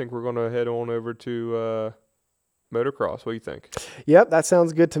there. I think we're going to head on over to motocross. What do you think? Yep, that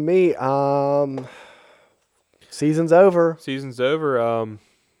sounds good to me. Season's over.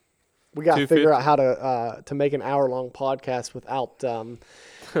 We got to figure out how to make an hour-long podcast without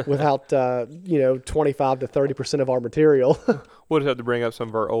 25 to 30% of our material. We'll just have to bring up some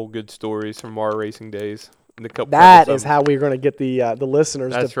of our old good stories from our racing days. That is how we're going to get the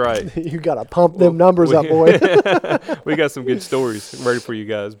listeners. That's right. You got to pump them numbers up, boy. We got some good stories ready for you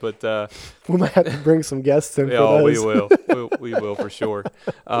guys, but we might have to bring some guests in for those. We will. we will for sure.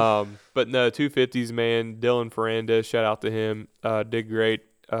 But no, 250s, man. Dylan Ferrandez, shout out to him. Did great.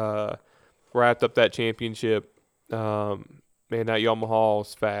 Wrapped up that championship. Man, that Yamaha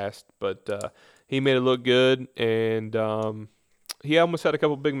is fast, but he made it look good, and he almost had a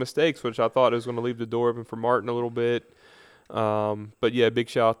couple big mistakes, which I thought was going to leave the door open for Martin a little bit. But yeah, big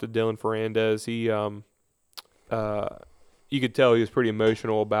shout out to Dylan Ferrandez. He, you could tell he was pretty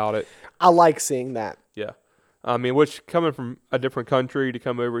emotional about it. I like seeing that. Yeah. I mean, which coming from a different country to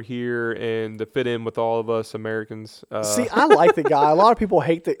come over here and to fit in with all of us Americans. See, I like the guy. A lot of people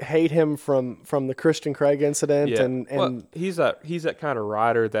hate him from the Christian Craig incident. Yeah. And well, he's that kind of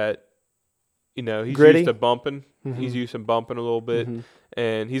rider that, he's Gritty. used to bumping. Mm-hmm. He's used to bumping a little bit,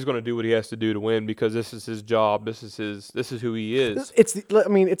 and he's going to do what he has to do to win because this is his job. This is who he is. It's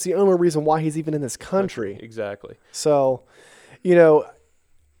the only reason why he's even in this country. Exactly. So,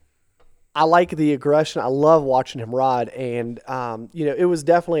 I like the aggression. I love watching him ride, and it was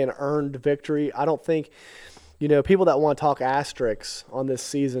definitely an earned victory. I don't think, people that want to talk asterisks on this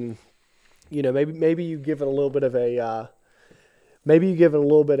season, maybe you give it a little bit of a,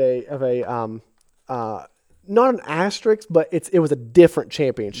 not an asterisk, but it was a different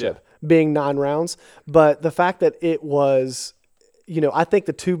championship, being 9 rounds. But the fact that it was, I think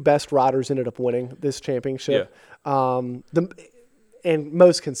the 2 best riders ended up winning this championship. Yeah. And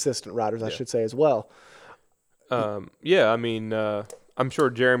most consistent riders, I should say, as well. I mean, I'm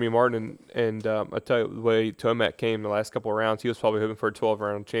sure Jeremy Martin and I tell you the way Tomac came the last couple of rounds, he was probably hoping for a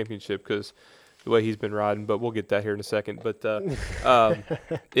 12-round championship because the way he's been riding. But we'll get that here in a second. But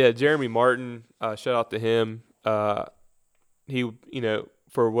Jeremy Martin, shout out to him. He,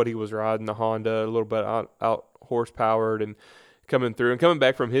 for what he was riding, the Honda, a little bit out horsepowered and coming through and coming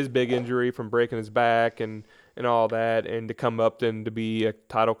back from his big injury from breaking his back and all that, and to come up then to be a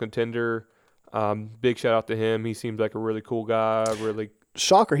title contender. Big shout out to him. He seems like a really cool guy. Really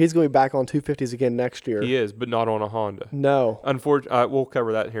shocker. He's going to be back on 250s again next year. He is, but not on a Honda. No. Unfortunately, we'll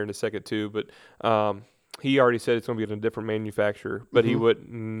cover that here in a second too. But he already said it's going to be in a different manufacturer. But he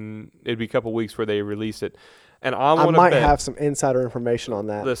wouldn't. It'd be a couple weeks before they release it. And I might have some insider information on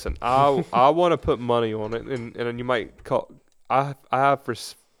that. Listen, I want to put money on it, and you might call. I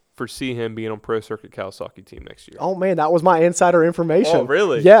foresee him being on Pro Circuit Kawasaki team next year. Oh man, that was my insider information. Oh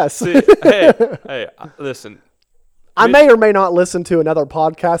really? Yes. See, hey, listen. I may or may not listen to another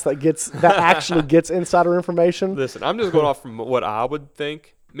podcast that actually gets insider information. Listen, I'm just going off from what I would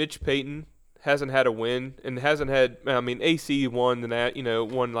think. Mitch Payton hasn't had a win and hasn't had. I mean, AC won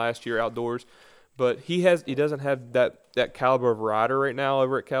won last year outdoors, but he doesn't have that caliber of rider right now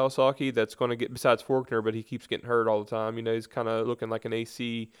over at Kawasaki that's going to get besides Faulkner, but he keeps getting hurt all the time. He's kind of looking like an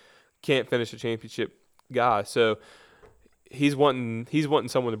AC, can't finish a championship guy. So he's wanting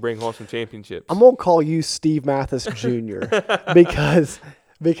someone to bring home some championships. I'm gonna call you Steve Mathis Jr. because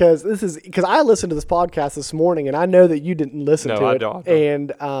I listened to this podcast this morning and I know that you didn't listen to it. I don't.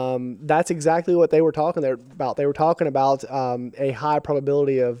 And that's exactly what they were talking about. They were talking about a high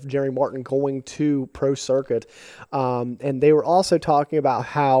probability of Jerry Martin going to Pro Circuit, and they were also talking about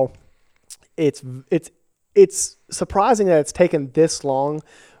how it's surprising that it's taken this long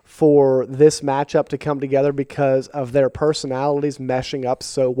for this matchup to come together because of their personalities meshing up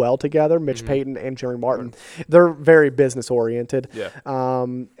so well together, Mitch Payton and Jerry Martin. They're very business-oriented. Yeah.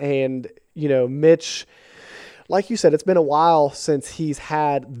 And, Mitch, like you said, it's been a while since he's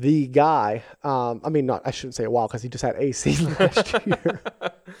had the guy. I shouldn't say a while because he just had AC last year.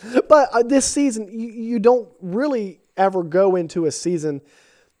 But this season, you don't really ever go into a season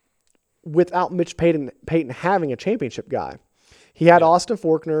without Mitch Payton having a championship guy. He had Austin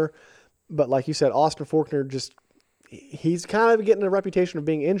Faulkner, but like you said, Austin Faulkner he's kind of getting a reputation of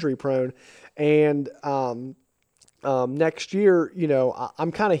being injury prone. And next year,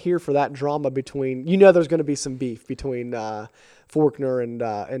 I'm kind of here for that drama between, there's going to be some beef between Faulkner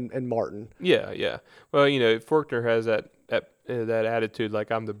and Martin. Yeah. Well, Faulkner has that attitude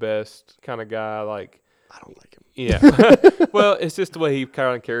like I'm the best kind of guy. Like I don't like him. Yeah. Well, it's just the way he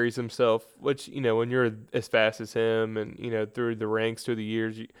kind of carries himself, which, when you're as fast as him and, through the ranks, through the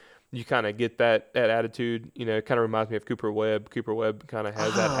years, you kind of get that attitude. It kind of reminds me of Cooper Webb. Cooper Webb kind of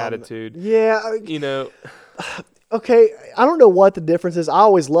has that attitude. Yeah. Okay, I don't know what the difference is. I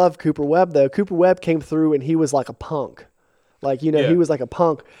always loved Cooper Webb, though. Cooper Webb came through and he was like a punk. He was like a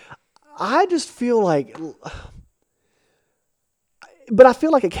punk. I just feel like – but I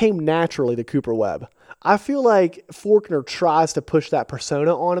feel like it came naturally to Cooper Webb. I feel like Faulkner tries to push that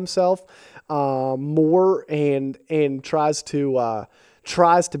persona on himself more and tries to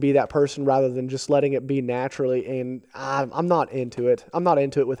be that person rather than just letting it be naturally. And I'm not into it. I'm not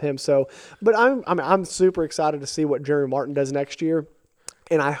into it with him. So, but I'm super excited to see what Jerry Martin does next year.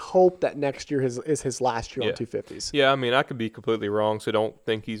 And I hope that next year is his last year on 250s. Yeah, I could be completely wrong, so don't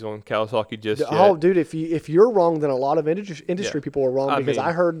think he's on Kawasaki just yet. Oh, dude, if you're wrong, then a lot of industry people are wrong because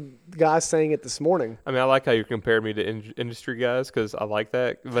I heard guys saying it this morning. I like how you compared me to industry guys because I like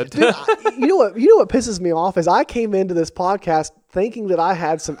that. But dude, you know what pisses me off is I came into this podcast thinking that I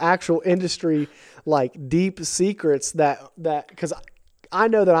had some actual industry like deep secrets that because I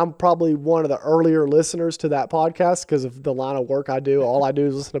know that I'm probably one of the earlier listeners to that podcast because of the line of work I do. All I do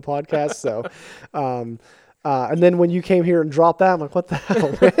is listen to podcasts. So, and then when you came here and dropped that, I'm like, what the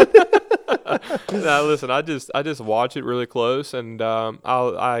hell, man? Now, listen, I just watch it really close, and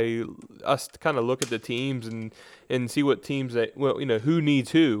I kind of look at the teams and see what teams who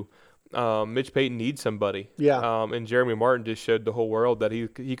needs who. Mitch Payton needs somebody. Yeah. And Jeremy Martin just showed the whole world that he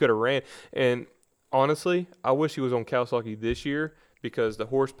could have ran. And honestly, I wish he was on Kawasaki this year because the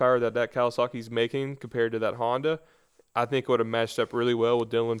horsepower that Kawasaki's making compared to that Honda, I think would have matched up really well with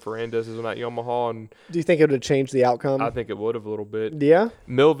Dylan Ferrandez on that Yamaha. And do you think it would have changed the outcome? I think it would have a little bit. Yeah.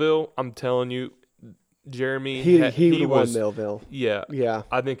 Millville, I'm telling you, Jeremy, he would have won Millville. Yeah. Yeah.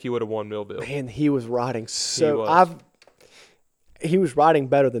 I think he would have won Millville. Man, he was riding so. He was riding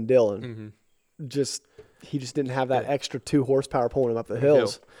better than Dylan. Mm-hmm. He just didn't have that extra 2 horsepower pulling him up the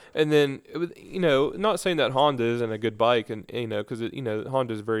hills. And then, not saying that Honda isn't a good bike, and because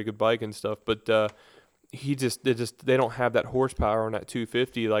Honda is a very good bike and stuff, but they don't have that horsepower on that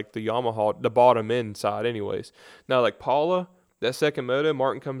 250 like the Yamaha, the bottom end side, anyways. Now, like Paula, that second moto,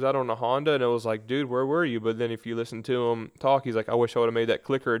 Martin comes out on a Honda, and it was like, dude, where were you? But then if you listen to him talk, he's like, I wish I would have made that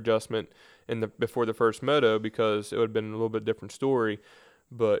clicker adjustment before the first moto because it would have been a little bit different story.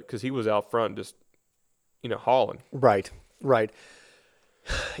 But because he was out front just, hauling. Right.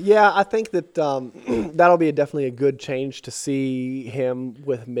 Yeah, I think that that'll be definitely a good change to see him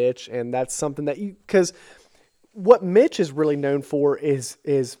with Mitch, and that's something that because what Mitch is really known for is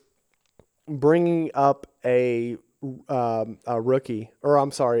bringing up a rookie, or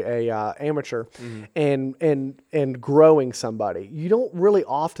I'm sorry, a amateur, and growing somebody. You don't really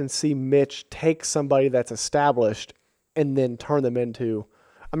often see Mitch take somebody that's established and then turn them into.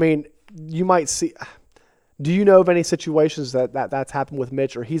 I mean, you might see. Do you know of any situations that's happened with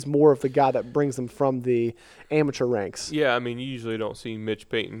Mitch, or he's more of the guy that brings them from the amateur ranks? Yeah, I mean, you usually don't see Mitch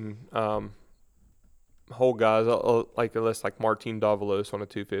Payton whole guys, unless like Martin Davalos on a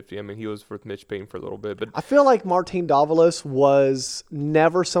 250. I mean, he was with Mitch Payton for a little bit. But I feel like Martin Davalos was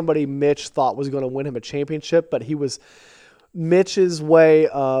never somebody Mitch thought was going to win him a championship, but he was Mitch's way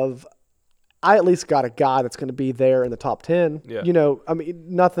of, I at least got a guy that's going to be there in the top 10. Yeah. I mean,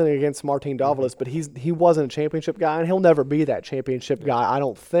 nothing against Martin Davalos, but he wasn't a championship guy, and he'll never be that championship guy, I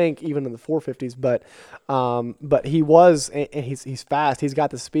don't think, even in the 450s. But he was, and he's fast. He's got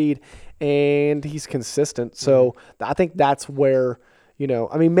the speed, and he's consistent. So I think that's where,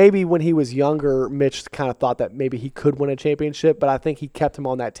 I mean, maybe when he was younger, Mitch kind of thought that maybe he could win a championship, but I think he kept him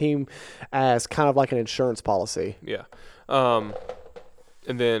on that team as kind of like an insurance policy. Yeah.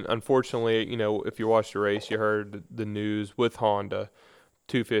 And then, unfortunately, if you watched the race, you heard the news with Honda,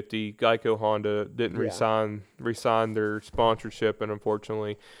 250, Geico Honda didn't resign their sponsorship, and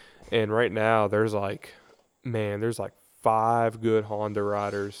unfortunately, and right now there's like 5 good Honda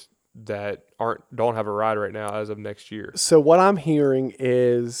riders that don't have a ride right now as of next year. So what I'm hearing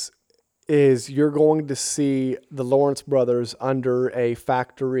is you're going to see the Lawrence brothers under a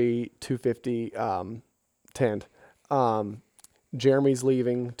factory 250 tent. Jeremy's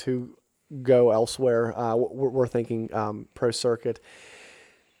leaving to go elsewhere. We're thinking pro circuit.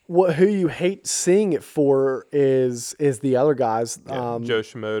 Who you hate seeing it for is the other guys. Joe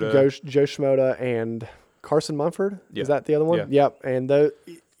Shimoda. Joe Shimoda and Carson Mumford. Yeah. Is that the other one? Yeah. Yep. And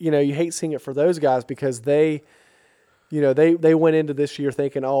you hate seeing it for those guys because they went into this year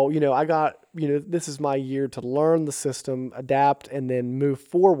thinking, I got, this is my year to learn the system, adapt, and then move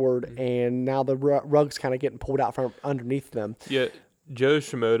forward. Mm-hmm. And now the rug's kind of getting pulled out from underneath them. Yeah. Joe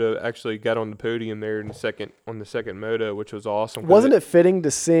Shimoda actually got on the podium there on the second moto, which was awesome. Wasn't it fitting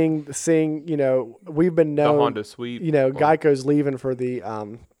to seeing, we've been known, the Honda sweep. Geico's leaving for the,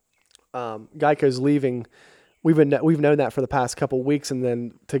 Geico's leaving. We've known that for the past couple of weeks, and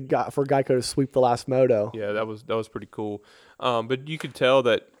then for Geico to sweep the last moto. Yeah, that was pretty cool. But you could tell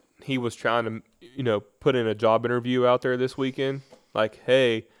that he was trying to, put in a job interview out there this weekend. Like,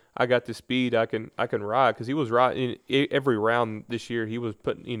 hey, I got the speed, I can ride, because he was riding every round this year. He was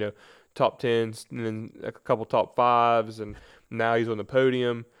putting, top 10s and then a couple top 5s, and now he's on the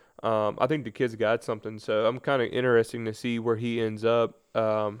podium. I think the kid's got something, so I'm kind of interested to see where he ends up.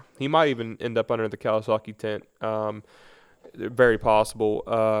 He might even end up under the Kawasaki tent. Very possible.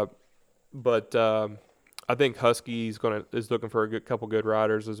 But I think Husky is looking for a couple good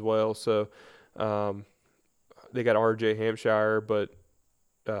riders as well. So they got RJ Hampshire, but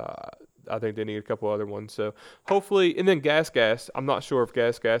I think they need a couple other ones. So hopefully, and then Gas. I'm not sure if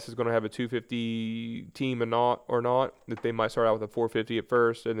Gas is going to have a 250 team or not. That they might start out with a 450 at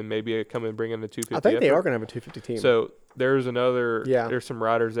first, and then maybe come and bring in the 250. I think they are going to have a 250 team. So there's some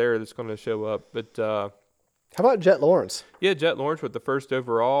riders there that's going to show up. But How about Jet Lawrence? Yeah, Jet Lawrence with the first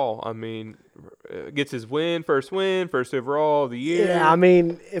overall. I mean, gets his first overall of the year. Yeah, I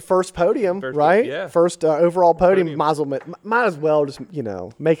mean, first podium, First, right? yeah. First overall podium. Podium. Might as well just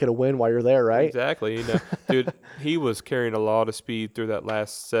make it a win while you're there, right? Exactly. Dude, he was carrying a lot of speed through that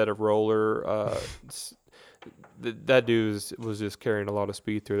last set of roller. That dude was just carrying a lot of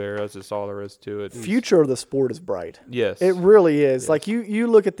speed through there. That's just all there is to it. Future of the sport is bright. Yes, it really is. Yes. Like you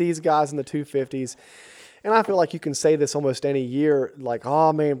look at these guys in the 250s. And I feel like you can say this almost any year, like,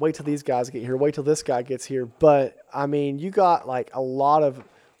 oh, man, wait till these guys get here. Wait till this guy gets here. But, I mean, you got, like, a lot of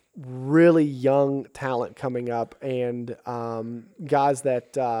really young talent coming up and guys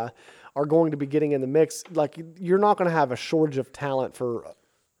that are going to be getting in the mix. Like, you're not going to have a shortage of talent for a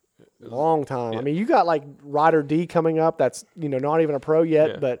long time. Yeah. I mean, you got, like, Ryder D coming up. That's, not even a pro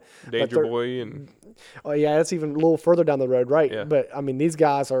yet. But Danger Boy. Oh, yeah, that's even a little further down the road, right? Yeah. But, I mean, these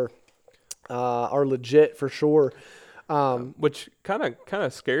guys are legit for sure. Which kind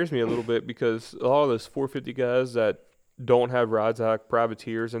of scares me a little bit because a lot of those 450 guys that don't have rides like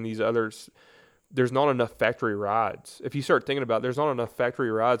privateers and these others, there's not enough factory rides. If you start thinking about it, there's not enough factory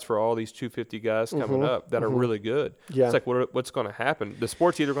rides for all these 250 guys coming up that are really good. Yeah. It's like what's going to happen? The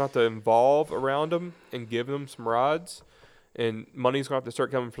sport's either going to have to evolve around them and give them some rides, and money's going to have to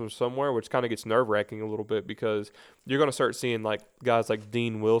start coming from somewhere, which kind of gets nerve-wracking a little bit because you're going to start seeing like guys like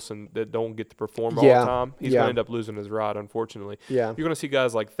Dean Wilson that don't get to perform all the time. He's going to end up losing his ride, unfortunately. Yeah. You're going to see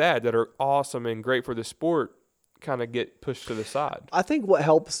guys like that are awesome and great for the sport kind of get pushed to the side. I think what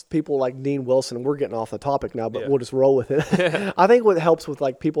helps people like Dean Wilson, and we're getting off the topic now, but Yeah. we'll just roll with it. I think what helps with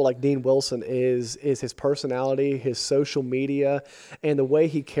like people like Dean Wilson is his personality, his social media, and the way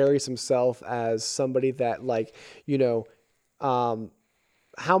he carries himself as somebody that like, how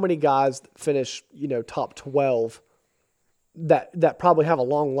many guys finish, top 12 that probably have a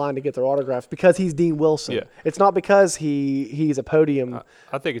long line to get their autographs because he's Dean Wilson. Yeah. It's not because he's a podium.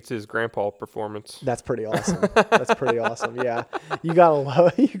 I think it's his grandpa performance. That's pretty awesome. That's pretty awesome. Yeah. You gotta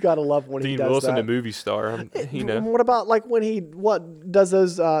love when he Dean does Wilson, that. the movie star. What about like when he does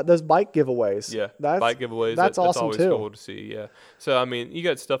those bike giveaways? Yeah, That's, bike giveaways. That's awesome that's always too. cool to see. Yeah. So I mean, you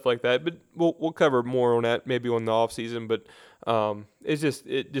got stuff like that, but we'll cover more on that maybe on the off season. But it's just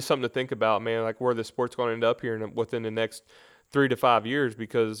something to think about, man. Like where the sport's going to end up here within the next 3 to 5 years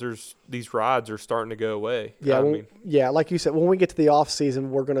because these rides are starting to go away. Yeah, like you said, when we get to the off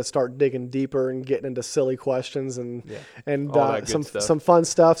season, we're going to start digging deeper and getting into silly questions and some fun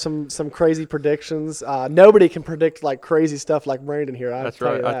stuff, some crazy predictions. Nobody can predict like crazy stuff like Brandon here. That's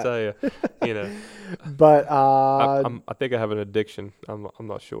right. I tell you, But I think I have an addiction. I'm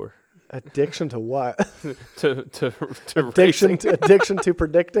not sure. Addiction to what? to addiction racing. To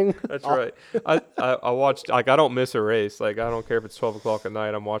predicting. That's right. I watched, like, I don't miss a race. Like, I don't care if it's 12 o'clock at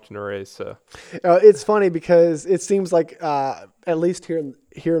night. I'm watching a race. So it's funny because it seems like at least here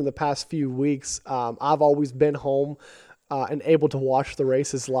in the past few weeks, I've always been home and able to watch the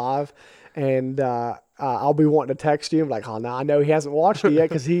races live, and I'll be wanting to text you. I'm like, oh no, I know he hasn't watched it yet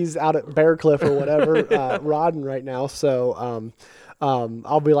because he's out at Bear Cliff or whatever riding right now. So.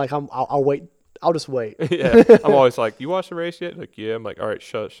 I'll be like, I'll wait. I'll just wait. Yeah. I'm always like, you watch the race yet? Like, yeah. I'm like, all right,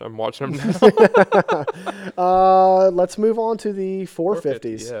 shush. I'm watching them now. Let's move on to the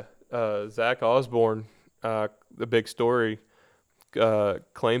 450s. Yeah. Zach Osborne, the big story,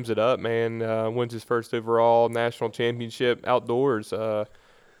 claims it up, man. Wins his first overall national championship outdoors.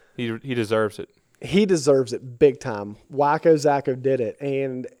 He deserves it. He deserves it big time. Wacko Zacko did it.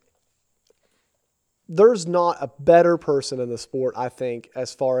 And there's not a better person in the sport, I think,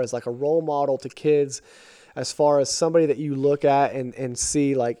 as far as like a role model to kids, as far as somebody that you look at and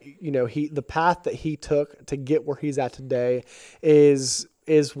see like, the path that he took to get where he's at today is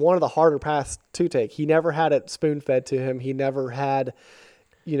one of the harder paths to take. He never had it spoon-fed to him. He never had,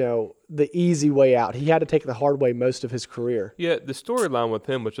 the easy way out. He had to take the hard way most of his career. Yeah, the storyline with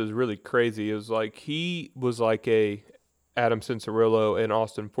him, which is really crazy, is like he was like a Adam Cincerillo and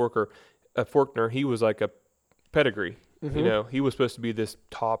Austin Forkner, he was like a pedigree. Mm-hmm. He was supposed to be this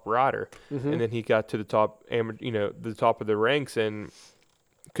top rider, and then he got to the top, the top of the ranks and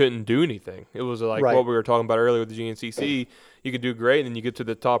couldn't do anything. It was like what we were talking about earlier with the GNCC. You could do great, and then you get to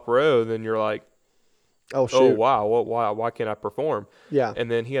the top row, then you're like, oh wow, why can't I perform? Yeah. And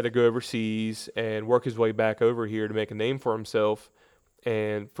then he had to go overseas and work his way back over here to make a name for himself,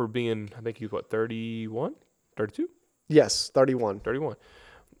 and for being, I think he was 31, 32? Yes, 31.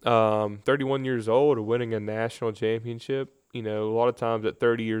 31 years old, winning a national championship. A lot of times at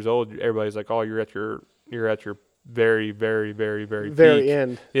 30 years old, everybody's like, "Oh, you're at your very, very, very, very Very peak.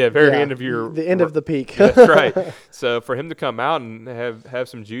 end. Yeah, very end of your the end of the peak. That's right. So for him to come out and have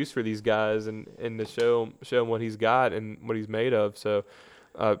some juice for these guys and to show him what he's got and what he's made of. So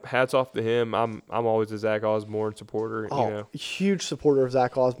hats off to him. I'm always a Zach Osborne supporter. Oh, you know, huge supporter of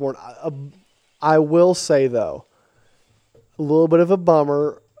Zach Osborne. I will say though, a little bit of a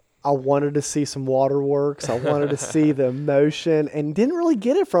bummer. I wanted to see some waterworks. I wanted to see the emotion, and didn't really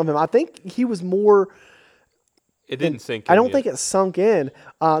get it from him. I think he was more. It didn't sink in. I don't think it sunk in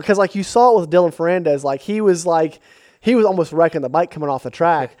because, like you saw it with Dylan Ferrandez, he was almost wrecking the bike coming off the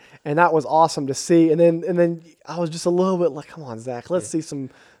track, and that was awesome to see. And then I was just a little bit like, "Come on, Zach, let's see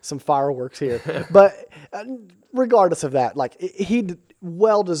some fireworks here." But regardless of that, he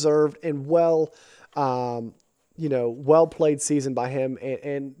well deserved and well played season by him,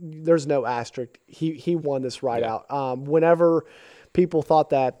 and there's no asterisk. He won this ride out. Whenever people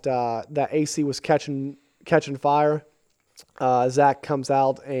thought that AC was catching fire, Zach comes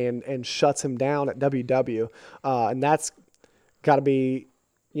out and shuts him down at WW, and that's got to be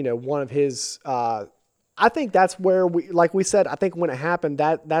one of his. I think that's where like we said. I think when it happened,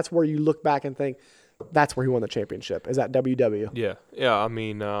 that's where you look back and think that's where he won the championship. Is at WW? Yeah. I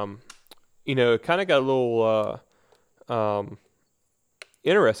mean, it kind of got a little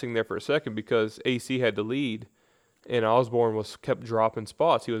interesting there for a second because AC had the lead, and Osborne kept dropping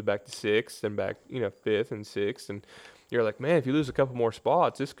spots. He was back to sixth and back, fifth and sixth, and you're like, man, if you lose a couple more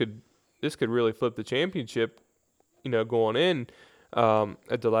spots, this could really flip the championship, going in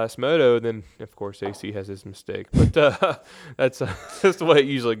at the last moto. Then of course AC has his mistake, but that's the way it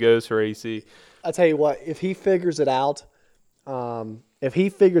usually goes for AC. I tell you what, if he figures it out,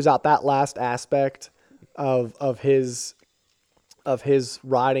 that last aspect of his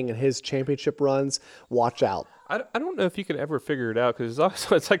riding and his championship runs, watch out. I don't know if you can ever figure it out because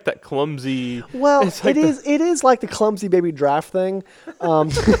it's like that clumsy. Well, it is like the clumsy baby draft thing,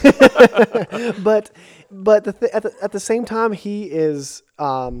 but at the same time he is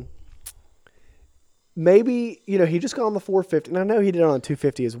maybe he just got on the 450, and I know he did it on the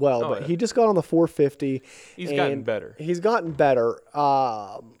 250 as well, but he just got on the 450. He's gotten better. He's gotten better.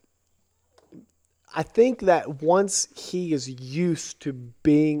 I think that once he is used to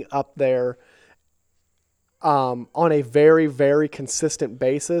being up there on a very, very consistent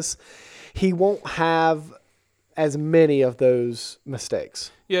basis, he won't have as many of those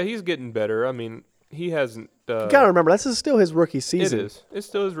mistakes. Yeah, he's getting better. I mean, he hasn't. You got to remember, this is still his rookie season. It is. It's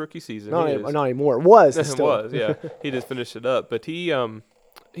still his rookie season. Not anymore. It was. It was, yeah. He just finished it up. But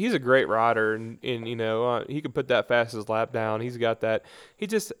he's a great rider, and he can put that fastest lap down. He's got that.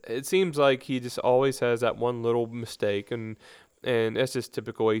 It seems like he just always has that one little mistake, and that's just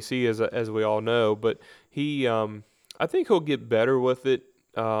typical AC as we all know. But I think he'll get better with it.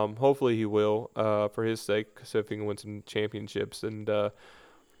 Hopefully he will, for his sake, so if he can win some championships and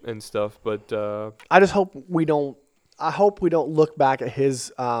stuff. But I just hope we don't. I hope we don't look back at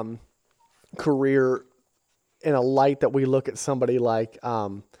his career in a light that we look at somebody like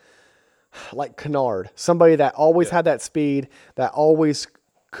Kennard, somebody that always had that speed, that always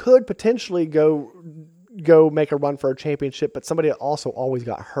could potentially go make a run for a championship, but somebody that also always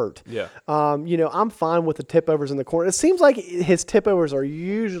got hurt. Yeah. I'm fine with the tip overs in the corner. It seems like his tip overs are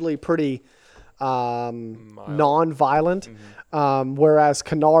usually pretty non-violent, whereas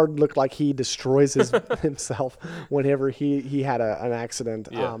Kennard looked like he destroys himself whenever he had an accident.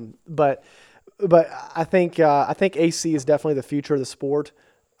 Yeah. But I think AC is definitely the future of the sport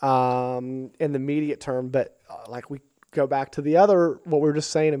in the immediate term. But like we go back to what we were just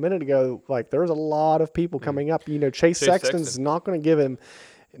saying a minute ago, like there's a lot of people coming up. Chase Sexton's not going to give him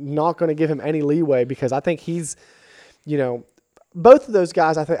any leeway because I think he's, both of those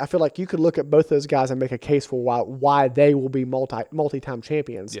guys. I feel like you could look at both those guys and make a case for why they will be multi-time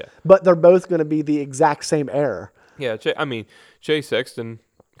champions. Yeah. But they're both going to be the exact same era. Yeah. Chase Sexton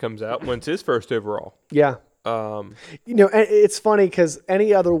comes out, wins his first overall. Yeah. It's funny because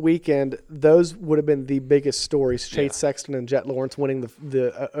any other weekend, those would have been the biggest stories. Chase Sexton and Jet Lawrence winning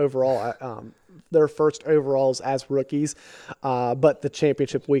the overall, their first overalls as rookies. But the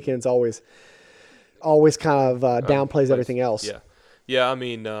championship weekend's always kind of downplays everything else. Yeah. Yeah.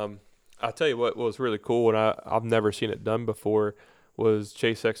 I'll tell you what was really cool, and I've never seen it done before, was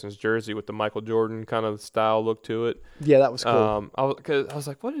Chase Sexton's jersey with the Michael Jordan kind of style look to it. Yeah, that was cool. I was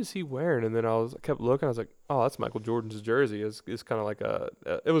like, what is he wearing? And then I kept looking. I was like, oh, that's Michael Jordan's jersey. It's kind of like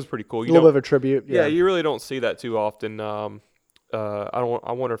it was pretty cool. A little bit of a tribute. Yeah, you really don't see that too often. I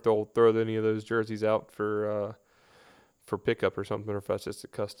wonder if they'll throw any of those jerseys out for pickup or something, or if that's just a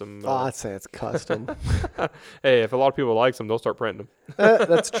custom. I'd say it's custom. Hey, if a lot of people like them, they'll start printing them.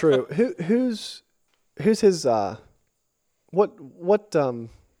 That's true. Who's his? What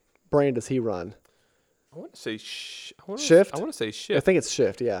brand does he run? I want to say Shift. I want to say I Shift, think it's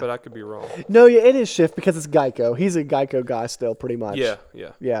Shift. Yeah. but I could be wrong. No, yeah, it is Shift because it's Geico. He's a Geico guy still, pretty much. Yeah.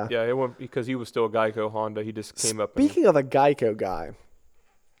 Yeah. It went because he was still a Geico Honda. He just came up. Speaking of a Geico guy,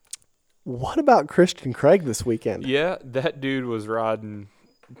 what about Christian Craig this weekend? Yeah, that dude was riding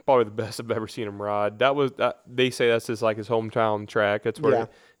probably the best I've ever seen him ride. They say that's just like his hometown track. That's where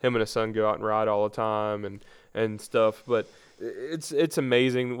him and his son go out and ride all the time and stuff. But it's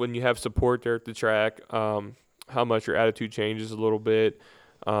amazing when you have support there at the track. How much your attitude changes a little bit.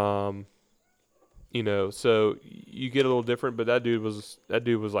 So you get a little different. But that dude was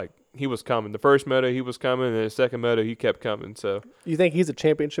like he was coming. The first moto he was coming, and the second moto he kept coming. So you think he's a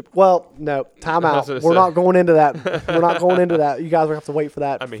championship? Well, no, timeout. We're not going into that. We're not going into that. You guys will have to wait for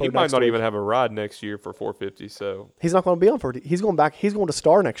that. I mean, he might not even have a ride next year for 450. So he's not going to be on 40. He's going back. He's going to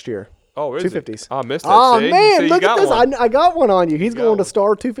Star next year. Oh, is 250s. Oh, I missed that. Oh, see? man, See, look at this. One. I got one on you. He's going to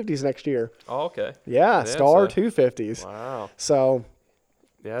Star 250s next year. Oh, okay. Yeah, Star 250s. Wow. So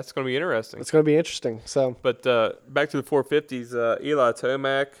yeah, it's going to be interesting. It's going to be interesting. So, but back to the 450s, Eli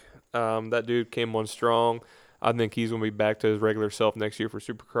Tomac, that dude came on strong. I think he's going to be back to his regular self next year for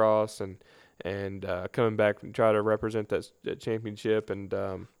Supercross and coming back and try to represent that championship. And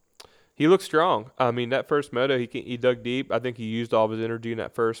he looks strong. I mean, that first moto, he dug deep. I think he used all of his energy in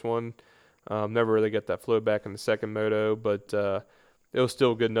that first one. Never really got that flow back in the second moto, but it was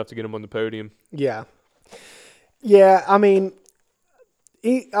still good enough to get him on the podium. Yeah. Yeah, I mean,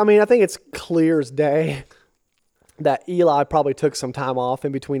 I think it's clear as day that Eli probably took some time off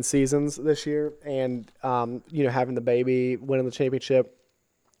in between seasons this year and, having the baby, winning the championship.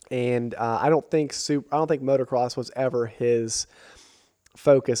 And I don't think motocross was ever his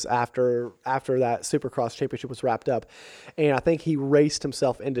focus after that Supercross championship was wrapped up. And I think he raced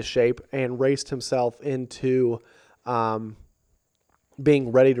himself into shape and raced himself into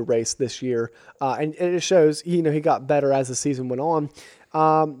being ready to race this year. And it shows, he got better as the season went on.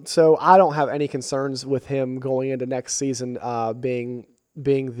 So I don't have any concerns with him going into next season being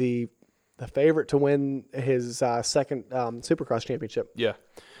the favorite to win his second Supercross championship. Yeah.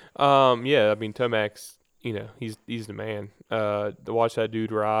 I mean, Tomac's, he's the man. To watch that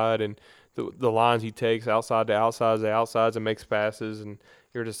dude ride and the lines he takes outside to outsides and makes passes, and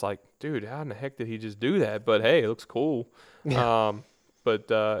you're just like, dude, how in the heck did he just do that? But hey, it looks cool. Yeah.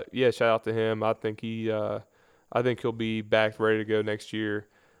 Shout out to him. I think he'll be back ready to go next year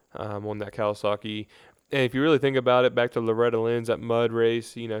on that Kawasaki. And if you really think about it, back to Loretta Lynn's that mud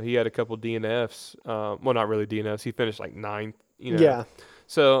race, he had a couple DNFs. Well, not really DNFs. He finished like 9th. Yeah.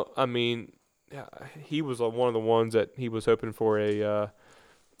 So I mean, he was one of the ones that he was hoping for a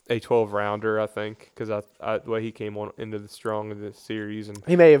 12-rounder, I think, because the way he came on into the strong of the series, and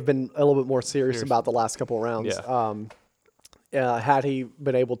he may have been a little bit more serious about the last couple of rounds. Yeah. Had he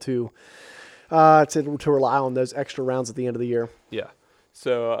been able to rely on those extra rounds at the end of the year. Yeah.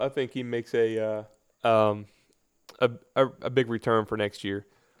 So I think he makes a big return for next year.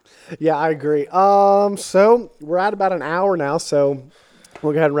 Yeah, I agree. So we're at about an hour now, so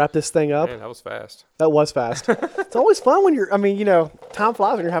we'll go ahead and wrap this thing up. Man, that was fast. That was fast. It's always fun when time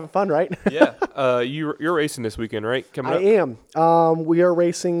flies when you're having fun, right? Yeah. You're racing this weekend, right? Coming up? I am. We are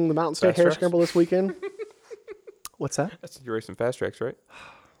racing the Mountain State Fast Hare tracks? Scramble this weekend. What's that? You're racing fast tracks, right?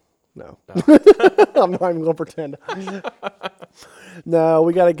 No. I'm not even going to pretend. No,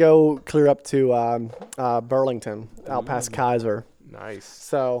 we got to go clear up to Burlington, out past Kaiser. Nice.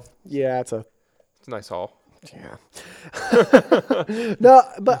 So, yeah, it's a nice haul. Yeah. No,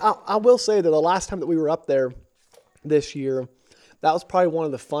 but I will say that the last time that we were up there this year, that was probably one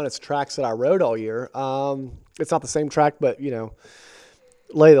of the funnest tracks that I rode all year. It's not the same track, but,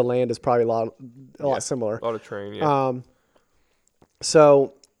 lay of the land is probably a lot similar. A lot of terrain, yeah.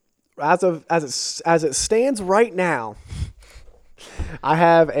 So as it stands right now, I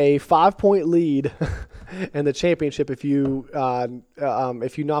have a 5-point lead in the championship if you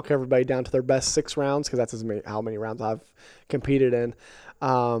knock everybody down to their best 6 rounds, because that's how many rounds I've competed in.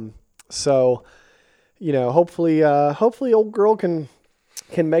 So hopefully old girl can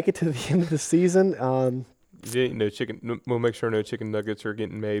make it to the end of the season. We'll make sure no chicken nuggets are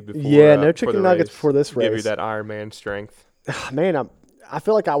getting made before. Yeah, no chicken nuggets before this race. Give you that Iron Man strength. Man, I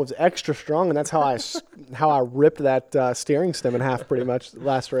feel like I was extra strong, and that's how I ripped that steering stem in half pretty much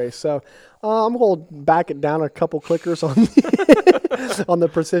last race. So I'm going to back it down a couple clickers on on the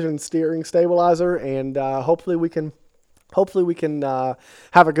precision steering stabilizer, and hopefully we can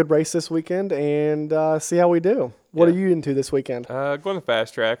have a good race this weekend and see how we do. What are you into this weekend? Going to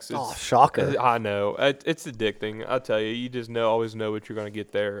fast tracks. Shocker! I know it's addicting. I tell you, you just always know what you're going to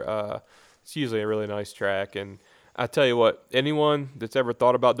get there. it's usually a really nice track. And I tell you what, anyone that's ever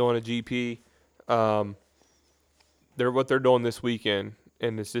thought about doing a GP, what they're doing this weekend,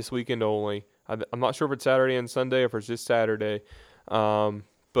 and it's this weekend only. I'm not sure if it's Saturday and Sunday or if it's just Saturday,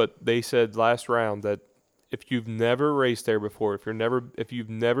 but they said last round that if you've never raced there before, if you've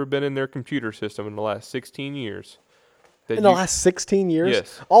never been in their computer system in the last 16 years, in the last 16 years,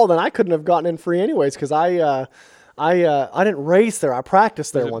 yes. Oh, then I couldn't have gotten in free anyways because I didn't race there. I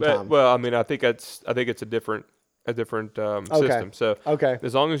practiced there one time. Well, I mean, I think it's a different system. So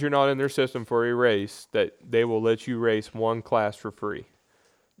as long as you're not in their system for a race, that they will let you race one class for free.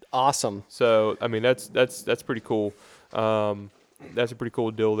 Awesome. So I mean, that's pretty cool. That's a pretty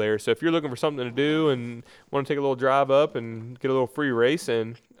cool deal there. So if you're looking for something to do and want to take a little drive up and get a little free race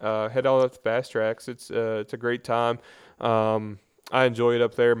in, head out to Fast Tracks. It's a great time. I enjoy it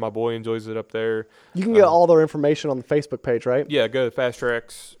up there. My boy enjoys it up there. You can get all their information on the Facebook page, right? Yeah, go to Fast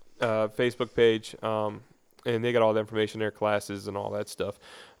Tracks Facebook page, and they got all the information there, classes and all that stuff.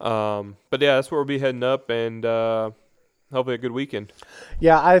 But yeah, that's where we'll be heading up, and hopefully a good weekend.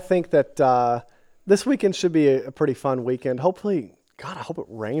 Yeah, I think that this weekend should be a pretty fun weekend. Hopefully, God, I hope it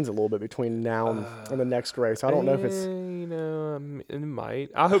rains a little bit between now and the next race. I don't know if it's... it might.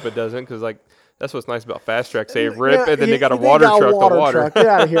 I hope it doesn't, because that's what's nice about Fast Tracks. They rip, and then they got a water truck to water. Get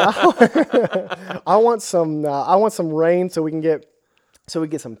out of here. I want some rain so we can get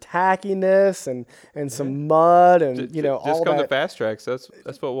some tackiness and some mud and just all that. Just come to Fast Tracks. That's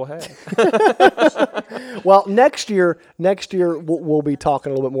what we'll have. Well, next year we'll be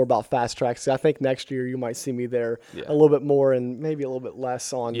talking a little bit more about Fast Tracks. I think next year you might see me there a little bit more and maybe a little bit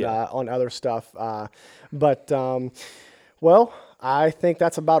less on other stuff. Well, I think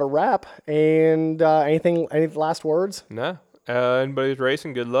that's about a wrap. And any last words? No. Anybody who's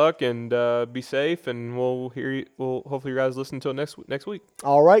racing, good luck and be safe. And we'll hopefully you guys listen until next week.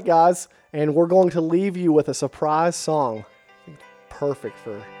 All right, guys, and we're going to leave you with a surprise song. Perfect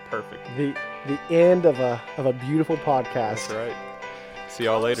for the end of a beautiful podcast. That's right. See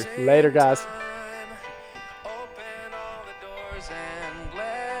y'all later. Later, guys. Open all the doors and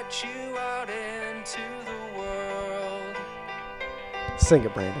let you out into the world. Sing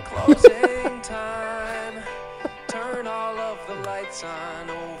it, Brandon. Closing time. Turn all of the lights on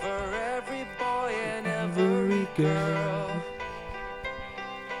over every boy and every girl.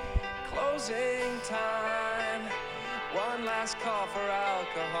 Closing time. One last call for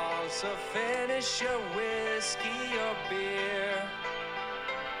alcohol, so finish your whiskey or beer.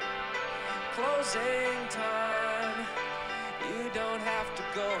 Closing time. You don't have to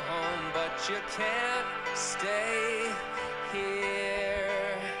go home, but you can't stay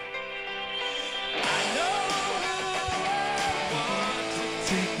here. I know I want to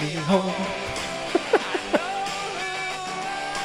take me home.